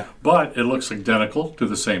 number, yeah. But it looks identical to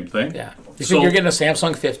the same thing. Yeah, you think you're getting a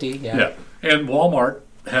Samsung 50? Yeah, and Walmart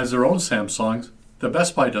has their own Samsungs that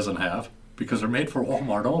Best Buy doesn't have because they're made for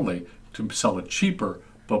Walmart only to sell it cheaper.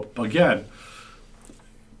 But again,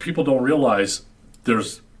 people don't realize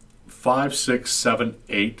there's 5, 6, 7,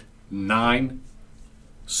 8, 9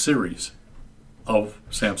 series of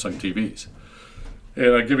Samsung TVs.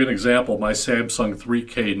 And I'll give you an example. My Samsung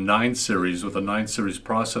 3K 9 series with a 9 series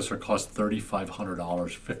processor cost $3,500,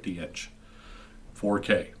 50-inch,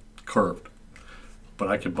 4K, curved. But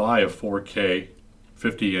I could buy a 4K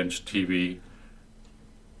 50-inch TV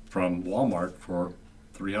from Walmart for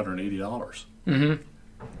 $380. Mm-hmm.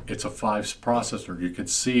 It's a 5 processor. You can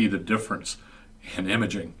see the difference in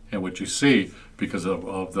imaging and what you see because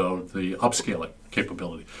of the upscaling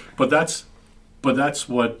capability. But that's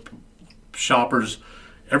what shoppers,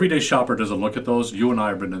 everyday shopper doesn't look at those. You and I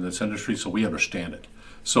have been in this industry, so we understand it.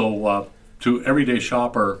 So to everyday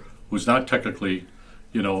shopper who's not technically,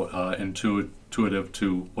 intuitive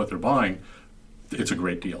to what they're buying, it's a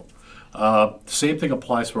great deal. Same thing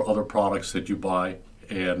applies for other products that you buy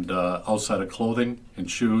and outside of clothing and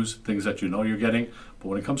shoes, things that you know you're getting. But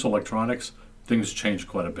when it comes to electronics, things change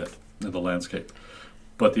quite a bit in the landscape.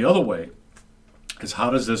 But the other way is how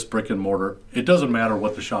does this brick and mortar, it doesn't matter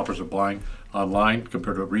what the shoppers are buying online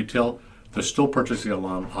compared to retail, they're still purchasing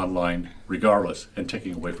online regardless and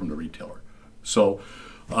taking away from the retailer. So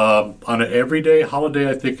on an everyday holiday,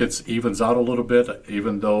 I think it evens out a little bit,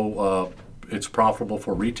 even though it's profitable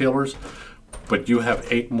for retailers. But you have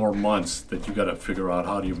 8 more months that you got to figure out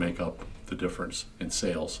how do you make up the difference in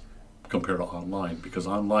sales compared to online, because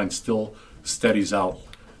online still steadies out,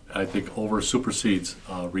 I think, supersedes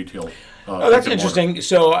retail. That's interesting.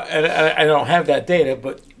 So I don't have that data,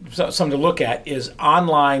 but something to look at is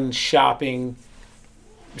online shopping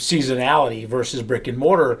seasonality versus brick and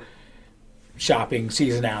mortar shopping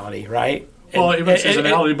seasonality, right? Well, even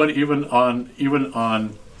seasonality, but even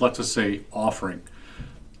on let's just say offering.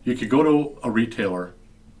 You could go to a retailer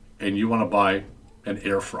and you want to buy an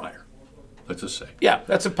air fryer. let's just say. Yeah,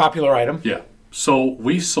 that's a popular item. Yeah. So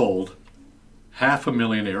we sold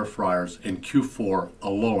 500,000 air fryers in Q4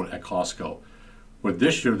 alone at Costco. Where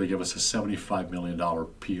this year they give us a $75 million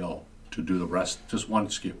PO to do the rest, just one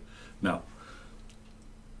SKU. Now,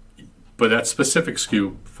 but that's specific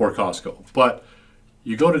SKU for Costco. But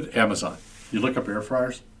you go to Amazon, you look up air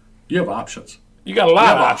fryers, you have options. You got a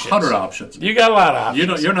lot of options. 100 options. You got a lot of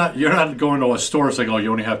options. You're not going to a store saying, "Oh,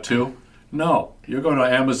 you only have 2." No, you're going to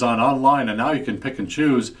Amazon online, and now you can pick and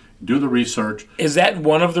choose, do the research. Is that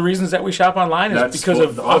one of the reasons that we shop online? Is That's because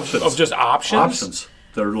of just options? Options.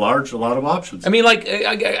 They're large, a lot of options. I mean, like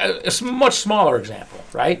a much smaller example,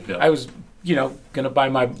 right? Yeah. I was, going to buy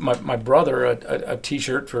my brother a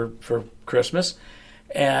T-shirt for Christmas,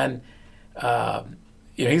 and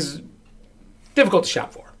he's difficult to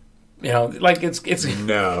shop for. Like it's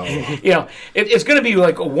No. It's going to be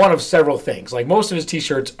like one of several things. Like most of his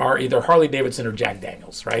T-shirts are either Harley Davidson or Jack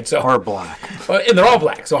Daniels, right? So Or black. and they're all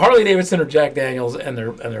black. So Harley Davidson or Jack Daniels, and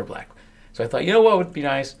they're black. So I thought, what would be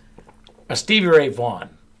nice? A Stevie Ray Vaughan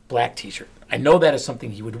black T-shirt. I know that is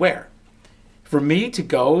something he would wear. For me to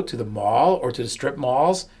go to the mall or to the strip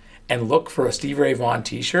malls and look for a Stevie Ray Vaughan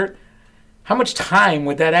T-shirt, how much time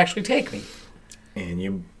would that actually take me? And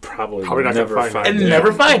you probably Probably not gonna never find find And it.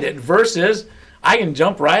 never find it. Versus, I can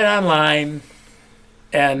jump right online,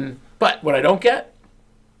 but what I don't get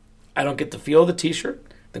the feel of the T-shirt,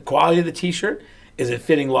 the quality of the T-shirt. Is it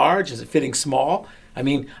fitting large? Is it fitting small? I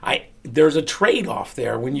mean, there's a trade-off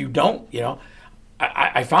there when you don't.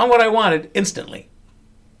 I found what I wanted instantly,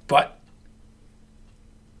 but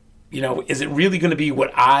is it really going to be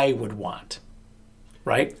what I would want?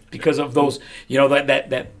 Right? Because of those,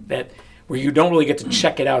 that where you don't really get to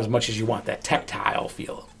check it out as much as you want, that tactile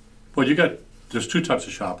feel. Well, there's 2 types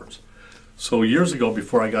of shoppers. So years ago,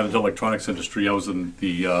 before I got into the electronics industry, I was in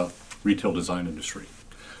the retail design industry.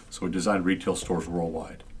 So we designed retail stores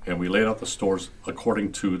worldwide. And we laid out the stores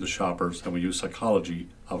according to the shoppers, and we used psychology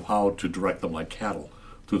of how to direct them like cattle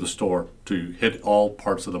through the store to hit all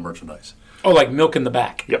parts of the merchandise. Oh, like milk in the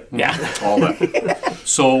back. Yep. Yeah. All that.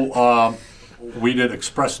 So we did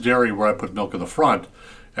Express Dairy, where I put milk in the front.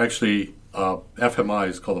 Actually, FMI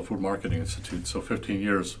is called the Food Marketing Institute. So 15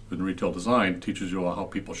 years in retail design teaches you how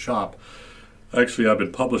people shop. Actually, I've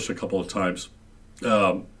been published a couple of times,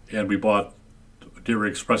 and we bought Dairy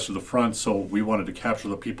Express to the front, so we wanted to capture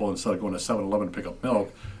the people. Instead of going to 7-Eleven to pick up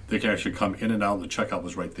milk, they can actually come in and out, and the checkout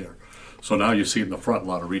was right there. So now you see in the front a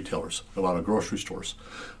lot of retailers, a lot of grocery stores.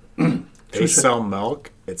 They sell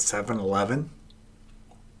milk at 7-Eleven.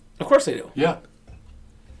 Of course they do. Yeah.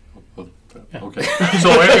 Okay.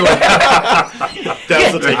 So anyway,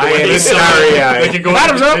 That's the takeaway. am sorry. they can go.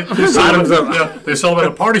 Bottoms up. They sell Bottoms them, up. yeah, they sell them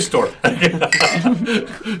at a party store.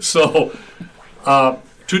 So,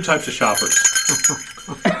 2 types of shoppers.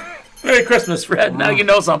 Merry Christmas, Fred. Now you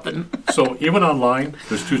know something. So even online,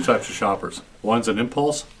 there's 2 types of shoppers. One's an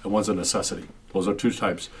impulse and one's a necessity. Those are 2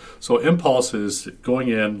 types. So impulse is going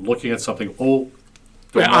in, looking at something. Don't know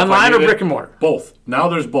if I Online or need it. brick and mortar? Both. Now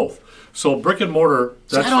there's both. So brick and mortar.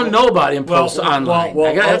 See, I don't know about impulse online.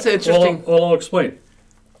 That's interesting. Well, I'll explain.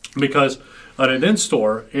 Because at an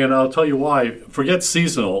in-store, and I'll tell you why, forget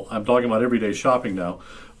seasonal, I'm talking about everyday shopping now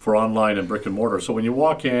for online and brick and mortar. So when you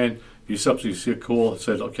walk in, you see it cool, it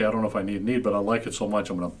says, okay, I don't know if I need, but I like it so much,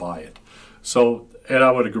 I'm going to buy it. So, and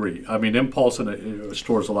I would agree. I mean, impulse in a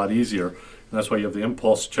store is a lot easier, and that's why you have the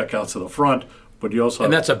impulse checkouts at the front, but you also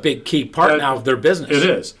And that's a big key part now of their business. It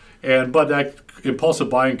is. But that impulsive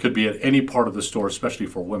buying could be at any part of the store, especially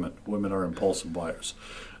for women. Women are impulsive buyers.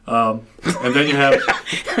 And then you have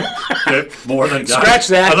more than guys. Scratch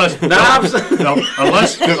that.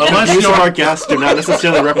 Unless The views of our guests do not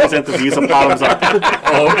necessarily represent the views of Bottoms Up.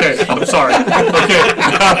 Oh, okay. I'm sorry. Okay.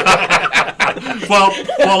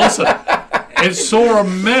 well, listen. And so are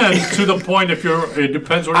men to the point it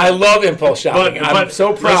depends on. I love impulse shopping. I'm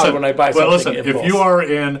so proud when I buy something. But listen,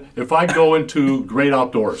 impulse. if I go into Great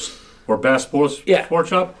Outdoors or Bass Sports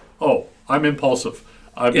Shop, I'm impulsive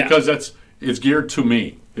because it's geared to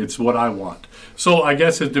me. It's what I want. So I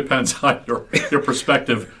guess it depends on your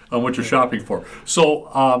perspective on what you're shopping for.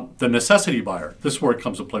 So the necessity buyer, this is where it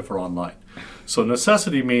comes to play for online. So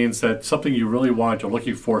necessity means that something you really want, you're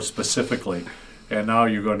looking for specifically, and now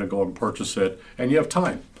you're going to go and purchase it, and you have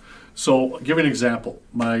time. So I'll give you an example.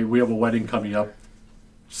 We have a wedding coming up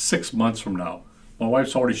 6 months from now. My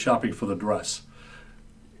wife's already shopping for the dress,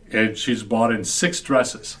 and she's bought in 6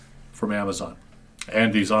 dresses from Amazon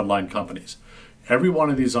and these online companies. Every one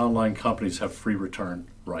of these online companies have free return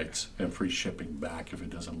rights and free shipping back if it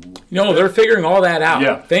doesn't. No, they're figuring all that out.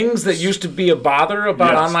 Yeah. Things that used to be a bother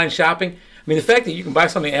about Yes. online shopping mean, the fact that you can buy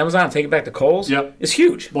something on Amazon and take it back to Kohl's Yep. is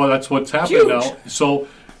huge. Well, that's what's happening Huge. now.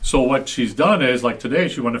 So what she's done is, like today,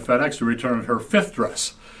 she went to FedEx to return her 5th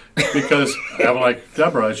dress because I'm like,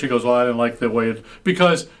 Deborah, and she goes, well, I didn't like the way it,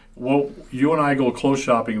 because you and I go clothes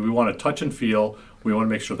shopping, we want to touch and feel, we want to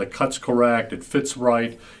make sure the cut's correct, it fits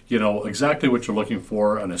right, exactly what you're looking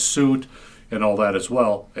for in a suit and all that as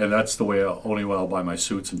well. And that's the way only way I'll buy my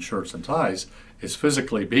suits and shirts and ties is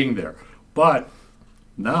physically being there. But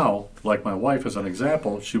now, like my wife as an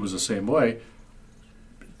example, she was the same way.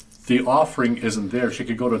 The offering isn't there. She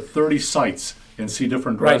could go to 30 sites and see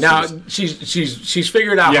different Right dresses. now, she's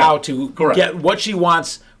figured out Yeah, how to correct. get what she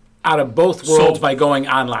wants out of both worlds by going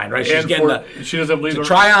online. Right, she's And getting she doesn't have to leave to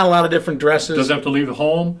try on a lot of different dresses. doesn't have to leave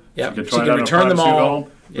home. Yep. She can She try can it on a return them private suit at all.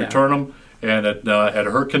 home, Yeah. return them, and at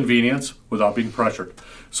her convenience without being pressured.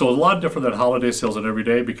 So a lot different than holiday sales and every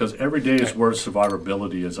day, because every day is where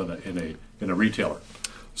survivability is in a retailer.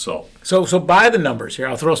 So So by the numbers here,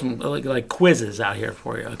 I'll throw some like quizzes out here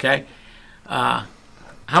for you. Okay, how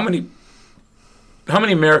many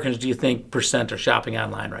Americans do you think percent are shopping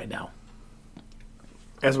online right now?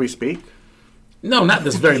 As we speak, No, not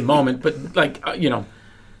this very moment, but like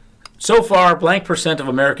so far, blank percent of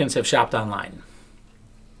Americans have shopped online.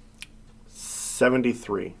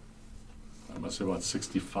 73. I must say about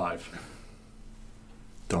 65.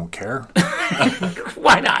 Don't care.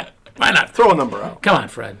 Why not? Why not? Throw a number out. Come on,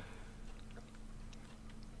 Fred.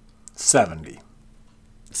 70.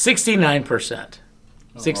 69%.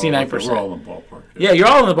 69%. We're all in the ballpark. Yeah, you're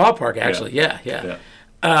all in the ballpark, actually. Yeah.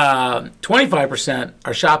 25%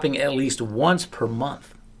 are shopping at least once per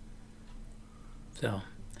month. So,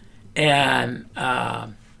 and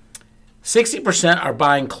 60% are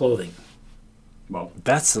buying clothing. Well,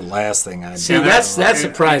 That's the last thing I See, do. that's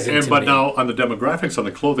surprising to But me. now on the demographics on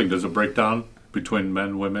the clothing, does it break down between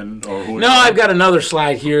men, women, or who? No, I've got another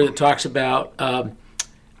slide here that talks about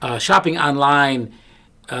shopping online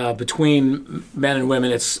between men and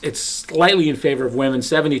women. It's slightly in favor of women.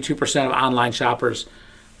 72% of online shoppers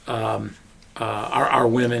are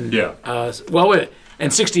women. Yeah.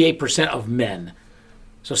 And 68% of men.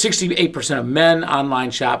 So 68% of men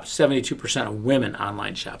online shop, 72% of women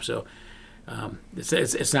online shop. So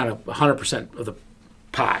it's not 100% of the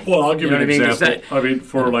pie. Well, I'll give you an what I mean? It's example. not-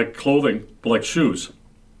 For like clothing, like shoes.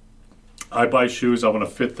 I buy shoes. I want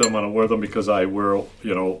to fit them. I want to wear them because I wear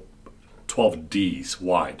 12 Ds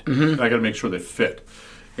wide. Mm-hmm. I got to make sure they fit,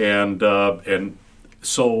 and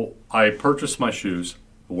so I purchased my shoes,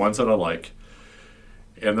 the ones that I like,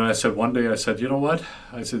 and then I said one day, you know what?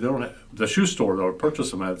 I said they don't have, the shoe store that I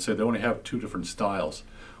purchased them at said they only have 2 different styles.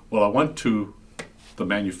 Well, I went to the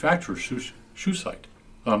manufacturer's shoe site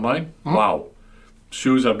online. Wow,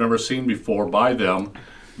 shoes I've never seen before by them,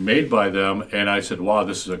 made by them, and I said, wow,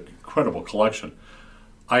 this is an incredible collection.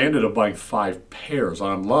 I ended up buying 5 pairs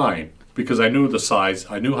online because I knew the size,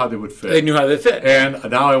 I knew how they would fit. They knew how they fit. And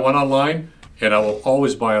now I went online, and I will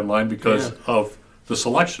always buy online because of the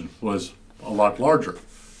selection was a lot larger.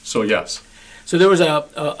 So yes, So there was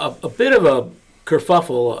a bit of a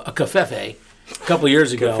kerfuffle, a covfefe, a couple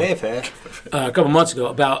years ago, a couple months ago,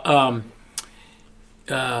 about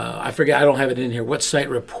I forget, I don't have it in here, what site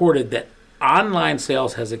reported that online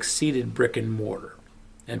sales has exceeded brick and mortar.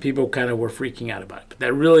 And people kind of were freaking out about it. But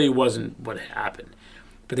that really wasn't what happened.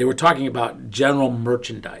 But they were talking about general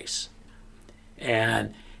merchandise.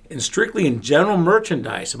 And strictly in general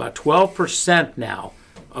merchandise, about 12% now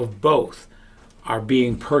of both are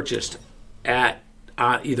being purchased at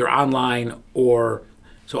either online or,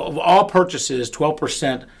 so of all purchases,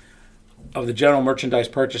 12% of the general merchandise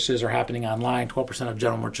purchases are happening online. 12% of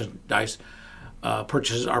general merchandise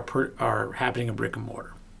purchases are happening in brick and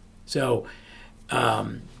mortar. So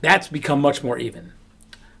that's become much more even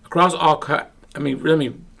across all. Let me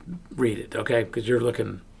read it, okay? Because you're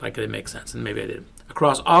looking like it makes sense, and maybe I did.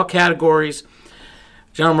 Across all categories,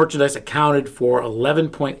 general merchandise accounted for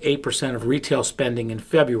 11.8% of retail spending in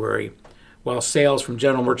February, while sales from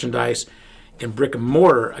general merchandise in brick and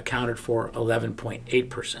mortar accounted for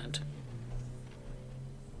 11.8%.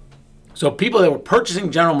 So people that were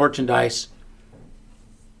purchasing general merchandise,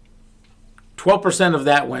 12% of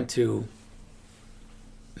that went to,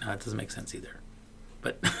 no, that doesn't make sense either.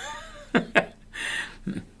 But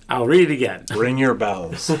I'll read it again. Ring your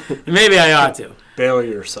bells. Maybe I ought to. Bail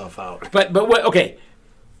yourself out. But what? Okay.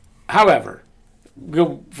 However,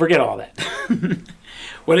 we'll forget all that.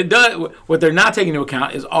 What it does, what they're not taking into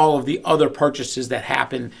account is all of the other purchases that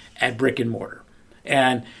happen at brick and mortar,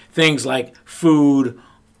 and things like food,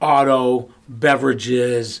 auto,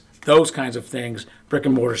 beverages, those kinds of things. Brick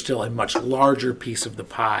and mortar is still a much larger piece of the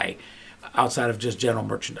pie, outside of just general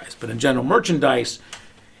merchandise. But in general merchandise,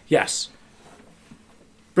 yes,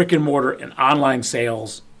 brick and mortar and online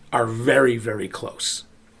sales are very, very close.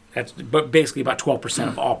 That's but basically about 12%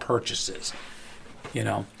 of all purchases, you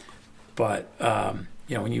know. But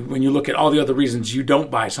you know, when you look at all the other reasons you don't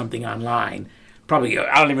buy something online, probably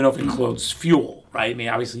I don't even know if it includes fuel, right? I mean,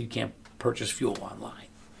 obviously you can't purchase fuel online.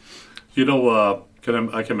 You know,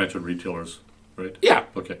 I can mention retailers, right? Yeah.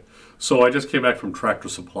 Okay. So I just came back from Tractor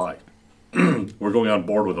Supply. We're going on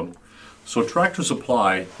board with them. So Tractor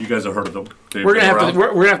Supply, you guys have heard of them. We're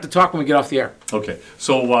gonna have to talk when we get off the air. Okay.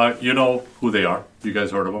 So you know who they are. You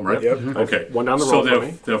guys heard of them, right? Yep. Okay. One down the so road they from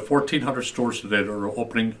me. they have 1,400 stores today that are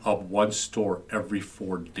opening up one store every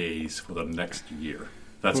 4 days for the next year.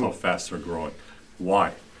 That's how fast they're growing.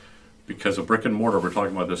 Why? Because of brick and mortar. We're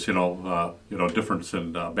talking about this, difference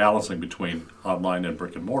in balancing between online and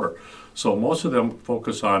brick and mortar. So most of them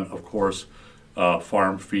focus on, of course,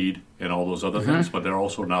 farm feed and all those other things, but they're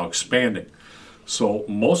also now expanding. So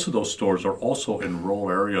most of those stores are also in rural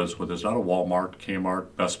areas where there's not a Walmart, Kmart,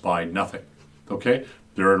 Best Buy, nothing. Okay?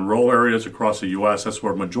 They're in rural areas across the U.S. That's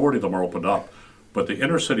where a majority of them are opened up. But the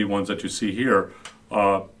inner city ones that you see here,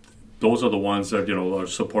 those are the ones that, are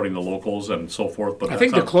supporting the locals and so forth. But I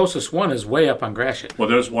think the closest one is way up on Gratiot. well,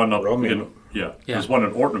 there's one up Romeo. There's one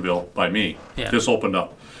in Ortonville by me. Yeah. Just opened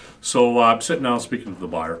up. So I'm sitting down speaking to the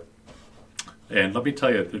buyer. And let me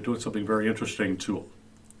tell you, they're doing something very interesting to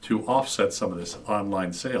offset some of this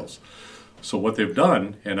online sales. So what they've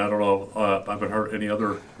done, and I don't know, I haven't heard any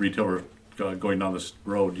other retailer going down this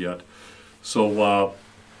road yet. So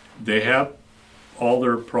they have all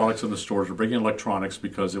their products in the stores. They're bringing electronics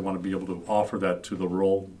because they want to be able to offer that to the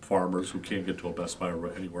rural farmers who can't get to a Best Buy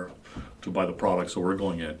or anywhere to buy the products. So we're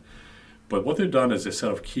going in. But what they've done is they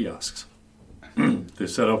set up kiosks. They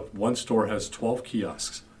set up, one store has 12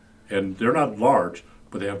 kiosks. And they're not large,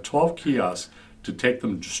 but they have 12 kiosks to take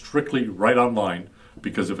them strictly right online,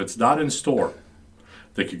 because if it's not in store,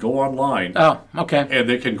 they could go online. Oh, okay. And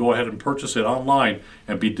they can go ahead and purchase it online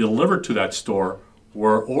and be delivered to that store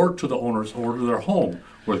or to the owners or to their home,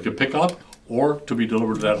 where they could pick up or to be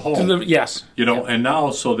delivered to that home. Yes. And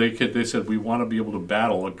now so they said we want to be able to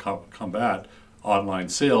battle and combat online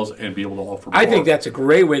sales and be able to offer more. I think that's a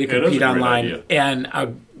great way to It is a compete great online. idea.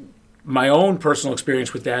 And my own personal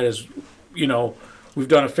experience with that is, we've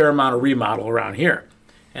done a fair amount of remodel around here.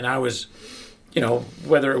 And I was,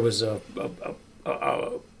 whether it was a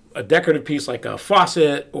decorative piece like a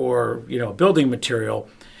faucet or, building material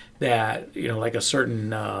that, like a certain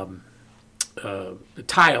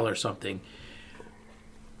tile or something,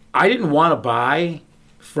 I didn't want to buy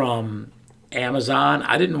from Amazon.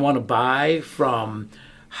 I didn't want to buy from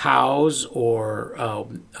House or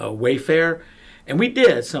Wayfair. And we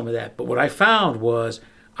did some of that. But what I found was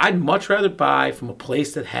I'd much rather buy from a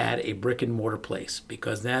place that had a brick and mortar place,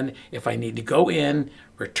 because then if I need to go in,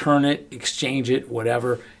 return it, exchange it,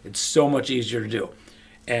 whatever, it's so much easier to do.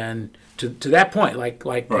 And to that point, Right.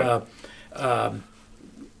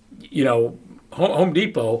 Home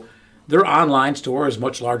Depot, their online store is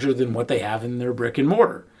much larger than what they have in their brick and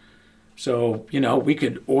mortar. So, we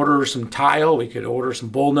could order some tile, we could order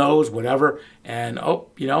some bullnose, whatever, and,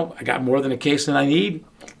 I got more than a case than I need.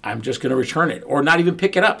 I'm just going to return it, or not even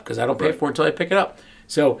pick it up, because I don't pay for it until I pick it up.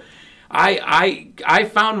 So I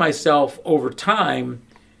found myself over time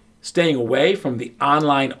staying away from the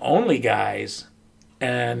online-only guys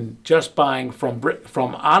and just buying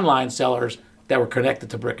from online sellers that were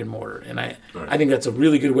connected to brick and mortar. And I think that's a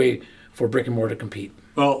really good way for brick and mortar to compete.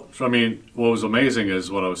 Well, I mean, what was amazing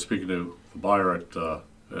is when I was speaking to the buyer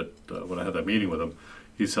when I had that meeting with him,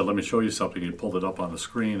 he said, "Let me show you something." He pulled it up on the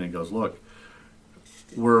screen and he goes, "Look,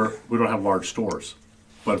 we don't have large stores,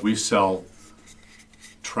 but we sell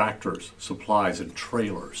tractors, supplies, and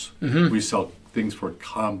trailers. We sell things for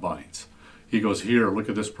combines." He goes, "Here, look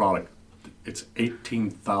at this product. It's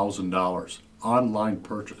 $18,000 online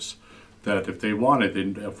purchase. That if they want it,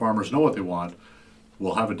 if farmers know what they want,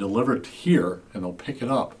 we'll have it delivered here, and they'll pick it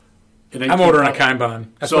up." I'm ordering a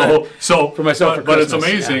combine. That's for myself for but it's Christmas,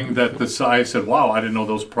 amazing that I said, "Wow, I didn't know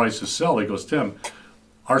those prices sell." He goes, "Tim,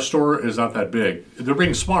 our store is not that big. They're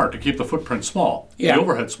being smart to keep the footprint small, Yeah. the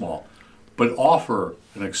overhead small, but offer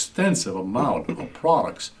an extensive amount of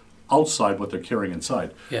products outside what they're carrying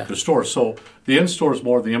inside the store." So the in-store is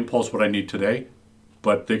more the impulse, what I need today,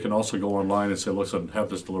 but they can also go online and say, "Listen, have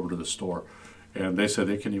this delivered to the store." And they said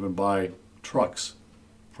they can even buy trucks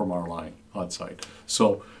from our line on site.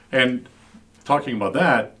 So, and talking about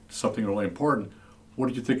that, something really important, what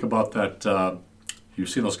did you think about that? You've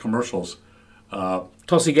seen those commercials.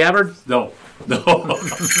 Tulsi Gabbard? No.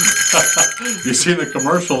 You've seen the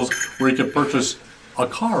commercials where you can purchase a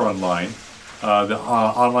car online the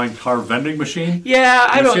online car vending machine. Yeah,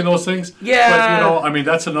 I You've don't. seen those things? Yeah. But, I mean,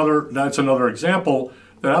 that's another example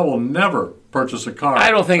that I will never purchase a car.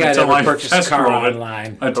 I don't think I'd until ever I purchase a test car drove it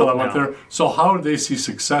online. until I went No. there. So how do they see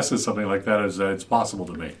success in something like that? Is it's possible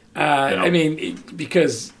to me? I mean,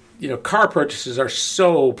 because car purchases are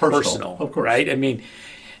so Personal, personal, of course. right? I mean,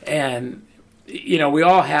 and we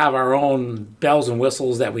all have our own bells and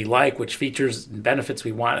whistles that we like, which features and benefits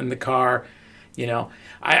we want in the car.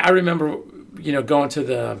 I remember going to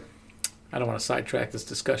the. I don't want to sidetrack this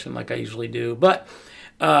discussion like I usually do, but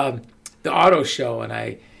the auto show, and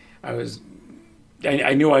I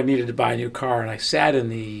knew I needed to buy a new car, and I sat in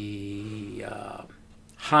the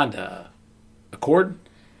Honda Accord,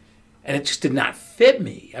 and it just did not fit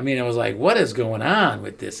me. I mean, I was like, what is going on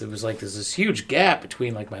with this? It was like there's this huge gap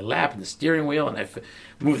between like my lap and the steering wheel, and I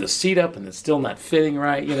moved the seat up, and it's still not fitting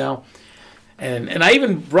right, And I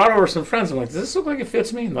even brought over some friends. I'm like, does this look like it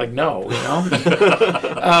fits me? And like, no, like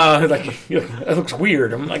it looks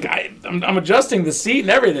weird. I'm like, I'm adjusting the seat and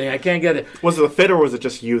everything. I can't get it. Was it a fit or was it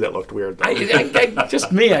just you that looked weird? Though?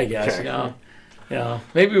 Just me, I guess. Okay.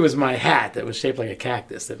 Maybe it was my hat that was shaped like a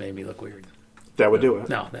cactus that made me look weird. That would do it.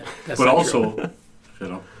 No, that's But not also,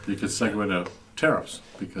 true. you could segue into tariffs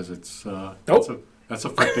because it's Oh. that's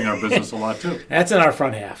affecting our business a lot too. That's in our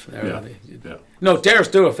front half. Yeah. No, tariffs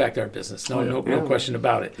do affect our business. No, Oh, yeah. no question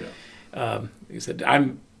about it. Yeah. Like I said,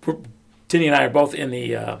 Tinny and I are both in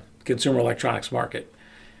the consumer electronics market,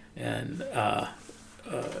 and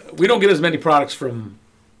we don't get as many products from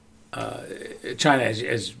China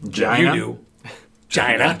as China? you do.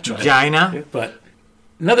 China. China. But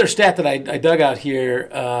another stat that I dug out here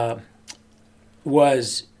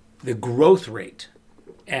was the growth rate.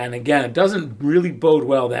 And again, it doesn't really bode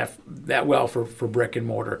well that well for brick and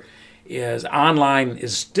mortar. Is online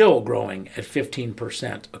is still growing at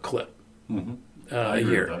 15% a clip I a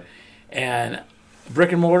agree year, with that. and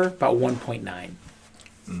brick and mortar about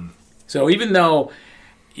 1.9. So even though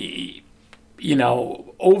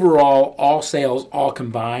overall all sales all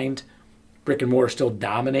combined, brick and mortar still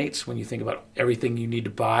dominates when you think about everything you need to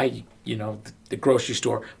buy. The grocery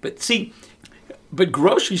store, But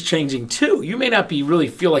groceries changing too. You may not be really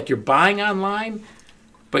feel like you're buying online,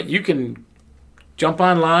 but you can jump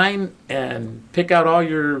online and pick out all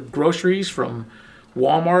your groceries from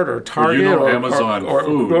Walmart or Target Amazon or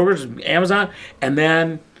food Kroger's, Amazon, and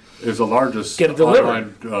then is the largest Get it delivered.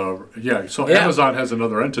 online. So Yeah. Amazon has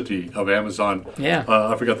another entity of Amazon. Yeah.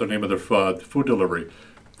 I forgot the name of their food delivery.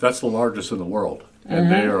 That's the largest in the world,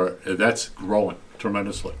 and that's growing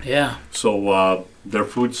tremendously. yeah, So their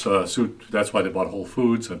food suit. That's why they bought Whole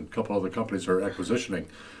Foods and a couple other companies are acquisitioning.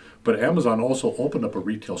 But Amazon also opened up a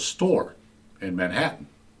retail store in Manhattan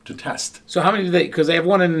to test. So how many do they? Because they have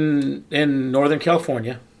one in Northern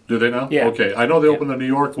California. Do they now? Yeah. Okay. I know they opened the New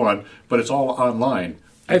York one, but it's all online.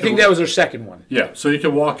 I think that was their second one. Yeah. So you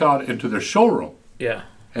can walk out into their showroom Yeah.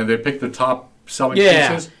 and they pick the top selling Yeah.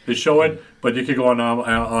 pieces. They show it, but you can go on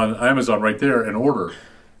Amazon right there and order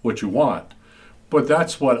what you want. But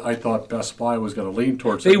that's what I thought Best Buy was going to lean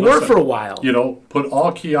towards. They Say, were listen, for a while. Put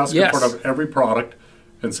all kiosks Yes. in front of every product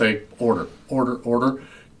and say order.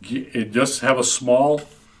 Just have a small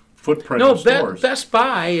footprint No, of stores. Best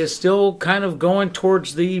Buy is still kind of going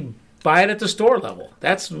towards the buy it at the store level.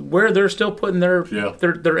 That's where they're still putting their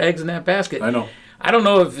eggs in that basket. I know. I don't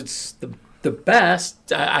know if it's the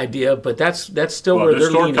best idea, but that's still Well, where their they're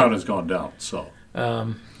store leaning. count has gone down. So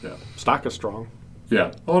Stock is strong.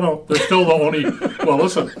 yeah. Oh no, they're still the only. Well,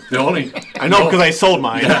 listen, the only. I know because I sold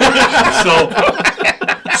mine.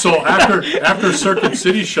 So after Circuit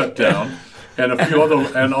City shut down, and a few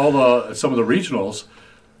other some of the regionals,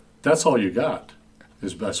 that's all you got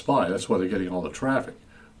is Best Buy. That's why they're getting all the traffic.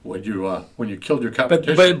 When you killed your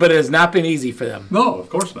competition. But it has not been easy for them. No, of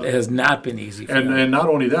course not. It has not been easy for them. And not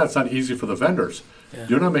only that, it's not easy for the vendors. Yeah.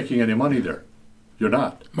 You're not making any money there. You're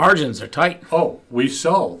not. Margins are tight. Oh, we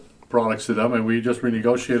sell products to them, and we just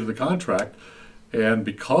renegotiated the contract. And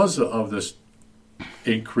because of this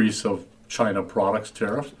increase of China products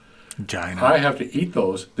tariffs, China. I have to eat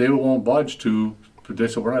those. They won't budge to. They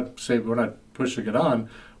said we're not pushing it on.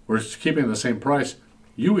 We're just keeping the same price.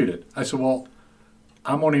 You eat it. I said, well,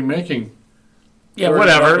 I'm only making. Yeah, 30,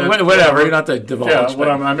 whatever. You don't have to divulge. Yeah, but- what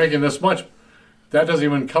I'm making this much. That doesn't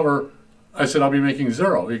even cover. I said I'll be making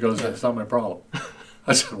zero. He goes, that's not my problem.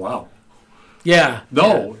 I said, wow. yeah.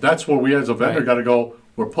 No, that's where we as a vendor Right. got to go.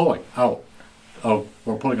 We're pulling out.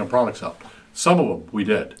 We're pulling our products out. Some of them we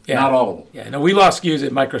did, Yeah. not all of them. Yeah. No, we lost SKUs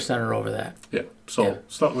at Micro Center over that. Yeah, so Yeah.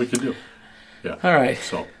 it's nothing we can do. Yeah. All right.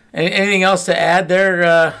 So Anything else to add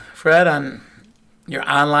there, Fred, on your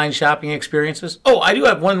online shopping experiences? Oh, I do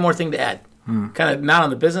have one more thing to add. Kind of not on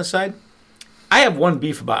the business side. I have one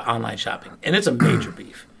beef about online shopping, and it's a major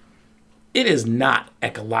beef. It is not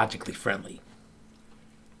ecologically friendly.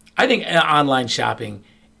 I think online shopping,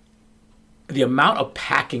 the amount of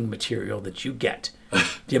packing material that you get,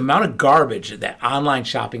 the amount of garbage that online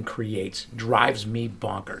shopping creates drives me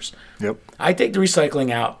bonkers. Yep. I take the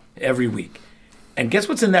recycling out every week. And guess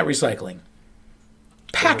what's in that recycling?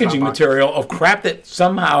 Packaging material of crap that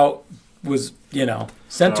somehow was,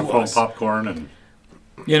 sent to us. Popcorn and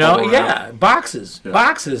boxes,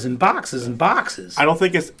 boxes and boxes and boxes. I don't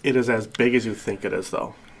think it is as big as you think it is,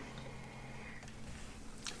 though.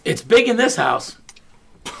 It's big in this house.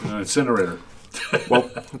 Incinerator. Well,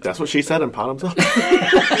 that's what she said in Bottoms Up.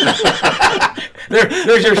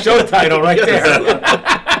 There's your show title right there.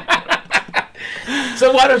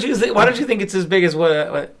 So why don't you think it's as big as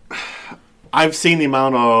what? I've seen the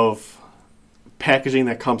amount of packaging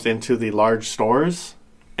that comes into the large stores,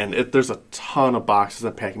 and there's a ton of boxes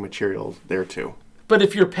and packing materials there too. But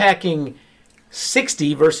if you're packing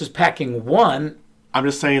 60 versus packing 1, I'm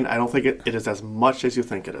just saying I don't think it is as much as you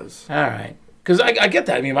think it is. all right. Because I get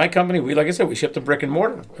that. I mean, my company, like I said, we ship to brick and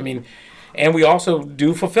mortar. I mean, and we also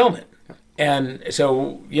do fulfillment. And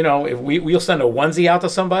so, if we'll send a onesie out to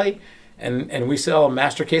somebody, and we sell a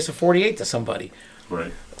master case of 48 to somebody.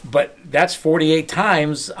 Right. But that's 48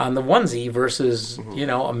 times on the onesie versus,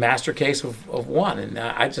 a master case of one. And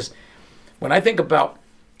when I think about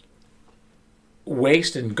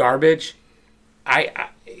waste and garbage,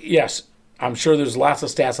 yes, I'm sure there's lots of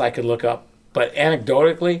stats I could look up. But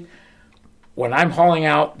anecdotally, when I'm hauling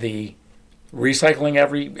out the recycling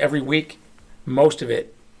every week, most of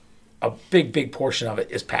it, a big portion of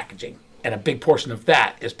it is packaging. And a big portion of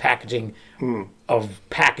that is packaging of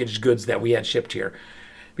packaged goods that we had shipped here.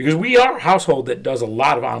 Because we are a household that does a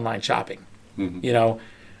lot of online shopping. Mm-hmm.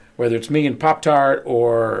 Whether it's me and Pop-Tart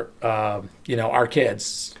or, our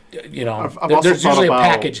kids. I've there's usually a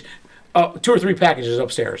package, 2 or 3 packages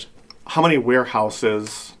upstairs. How many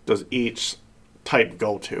warehouses does each type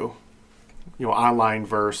go to? Online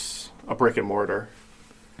versus a brick and mortar.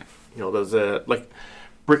 Does it,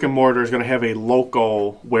 brick and mortar is going to have a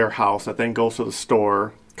local warehouse that then goes to the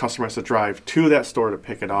store. Customer has to drive to that store to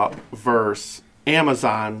pick it up versus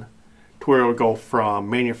Amazon, to where it would go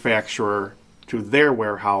from manufacturer to their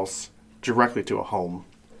warehouse directly to a home.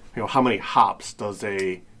 How many hops does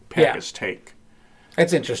a package take?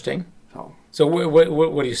 That's interesting. So what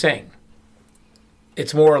are you saying?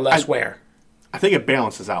 It's more or less where? I think it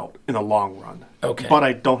balances out in the long run. Okay. But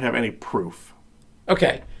I don't have any proof.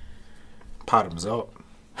 Okay. Bottoms up.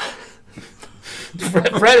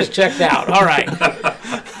 Fred is checked out. All right.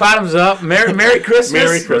 Bottoms up. Merry Christmas.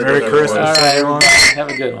 Merry Christmas. Merry Christmas. All right, everyone. Have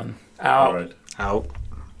a good one. Out. All right. Out.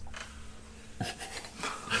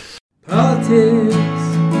 Politics,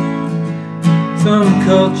 some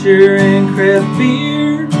culture and craft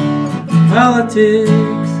beer. Politics,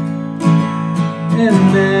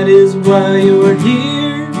 and that is why you're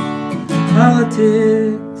here.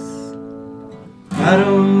 Politics,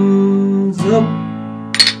 bottoms up.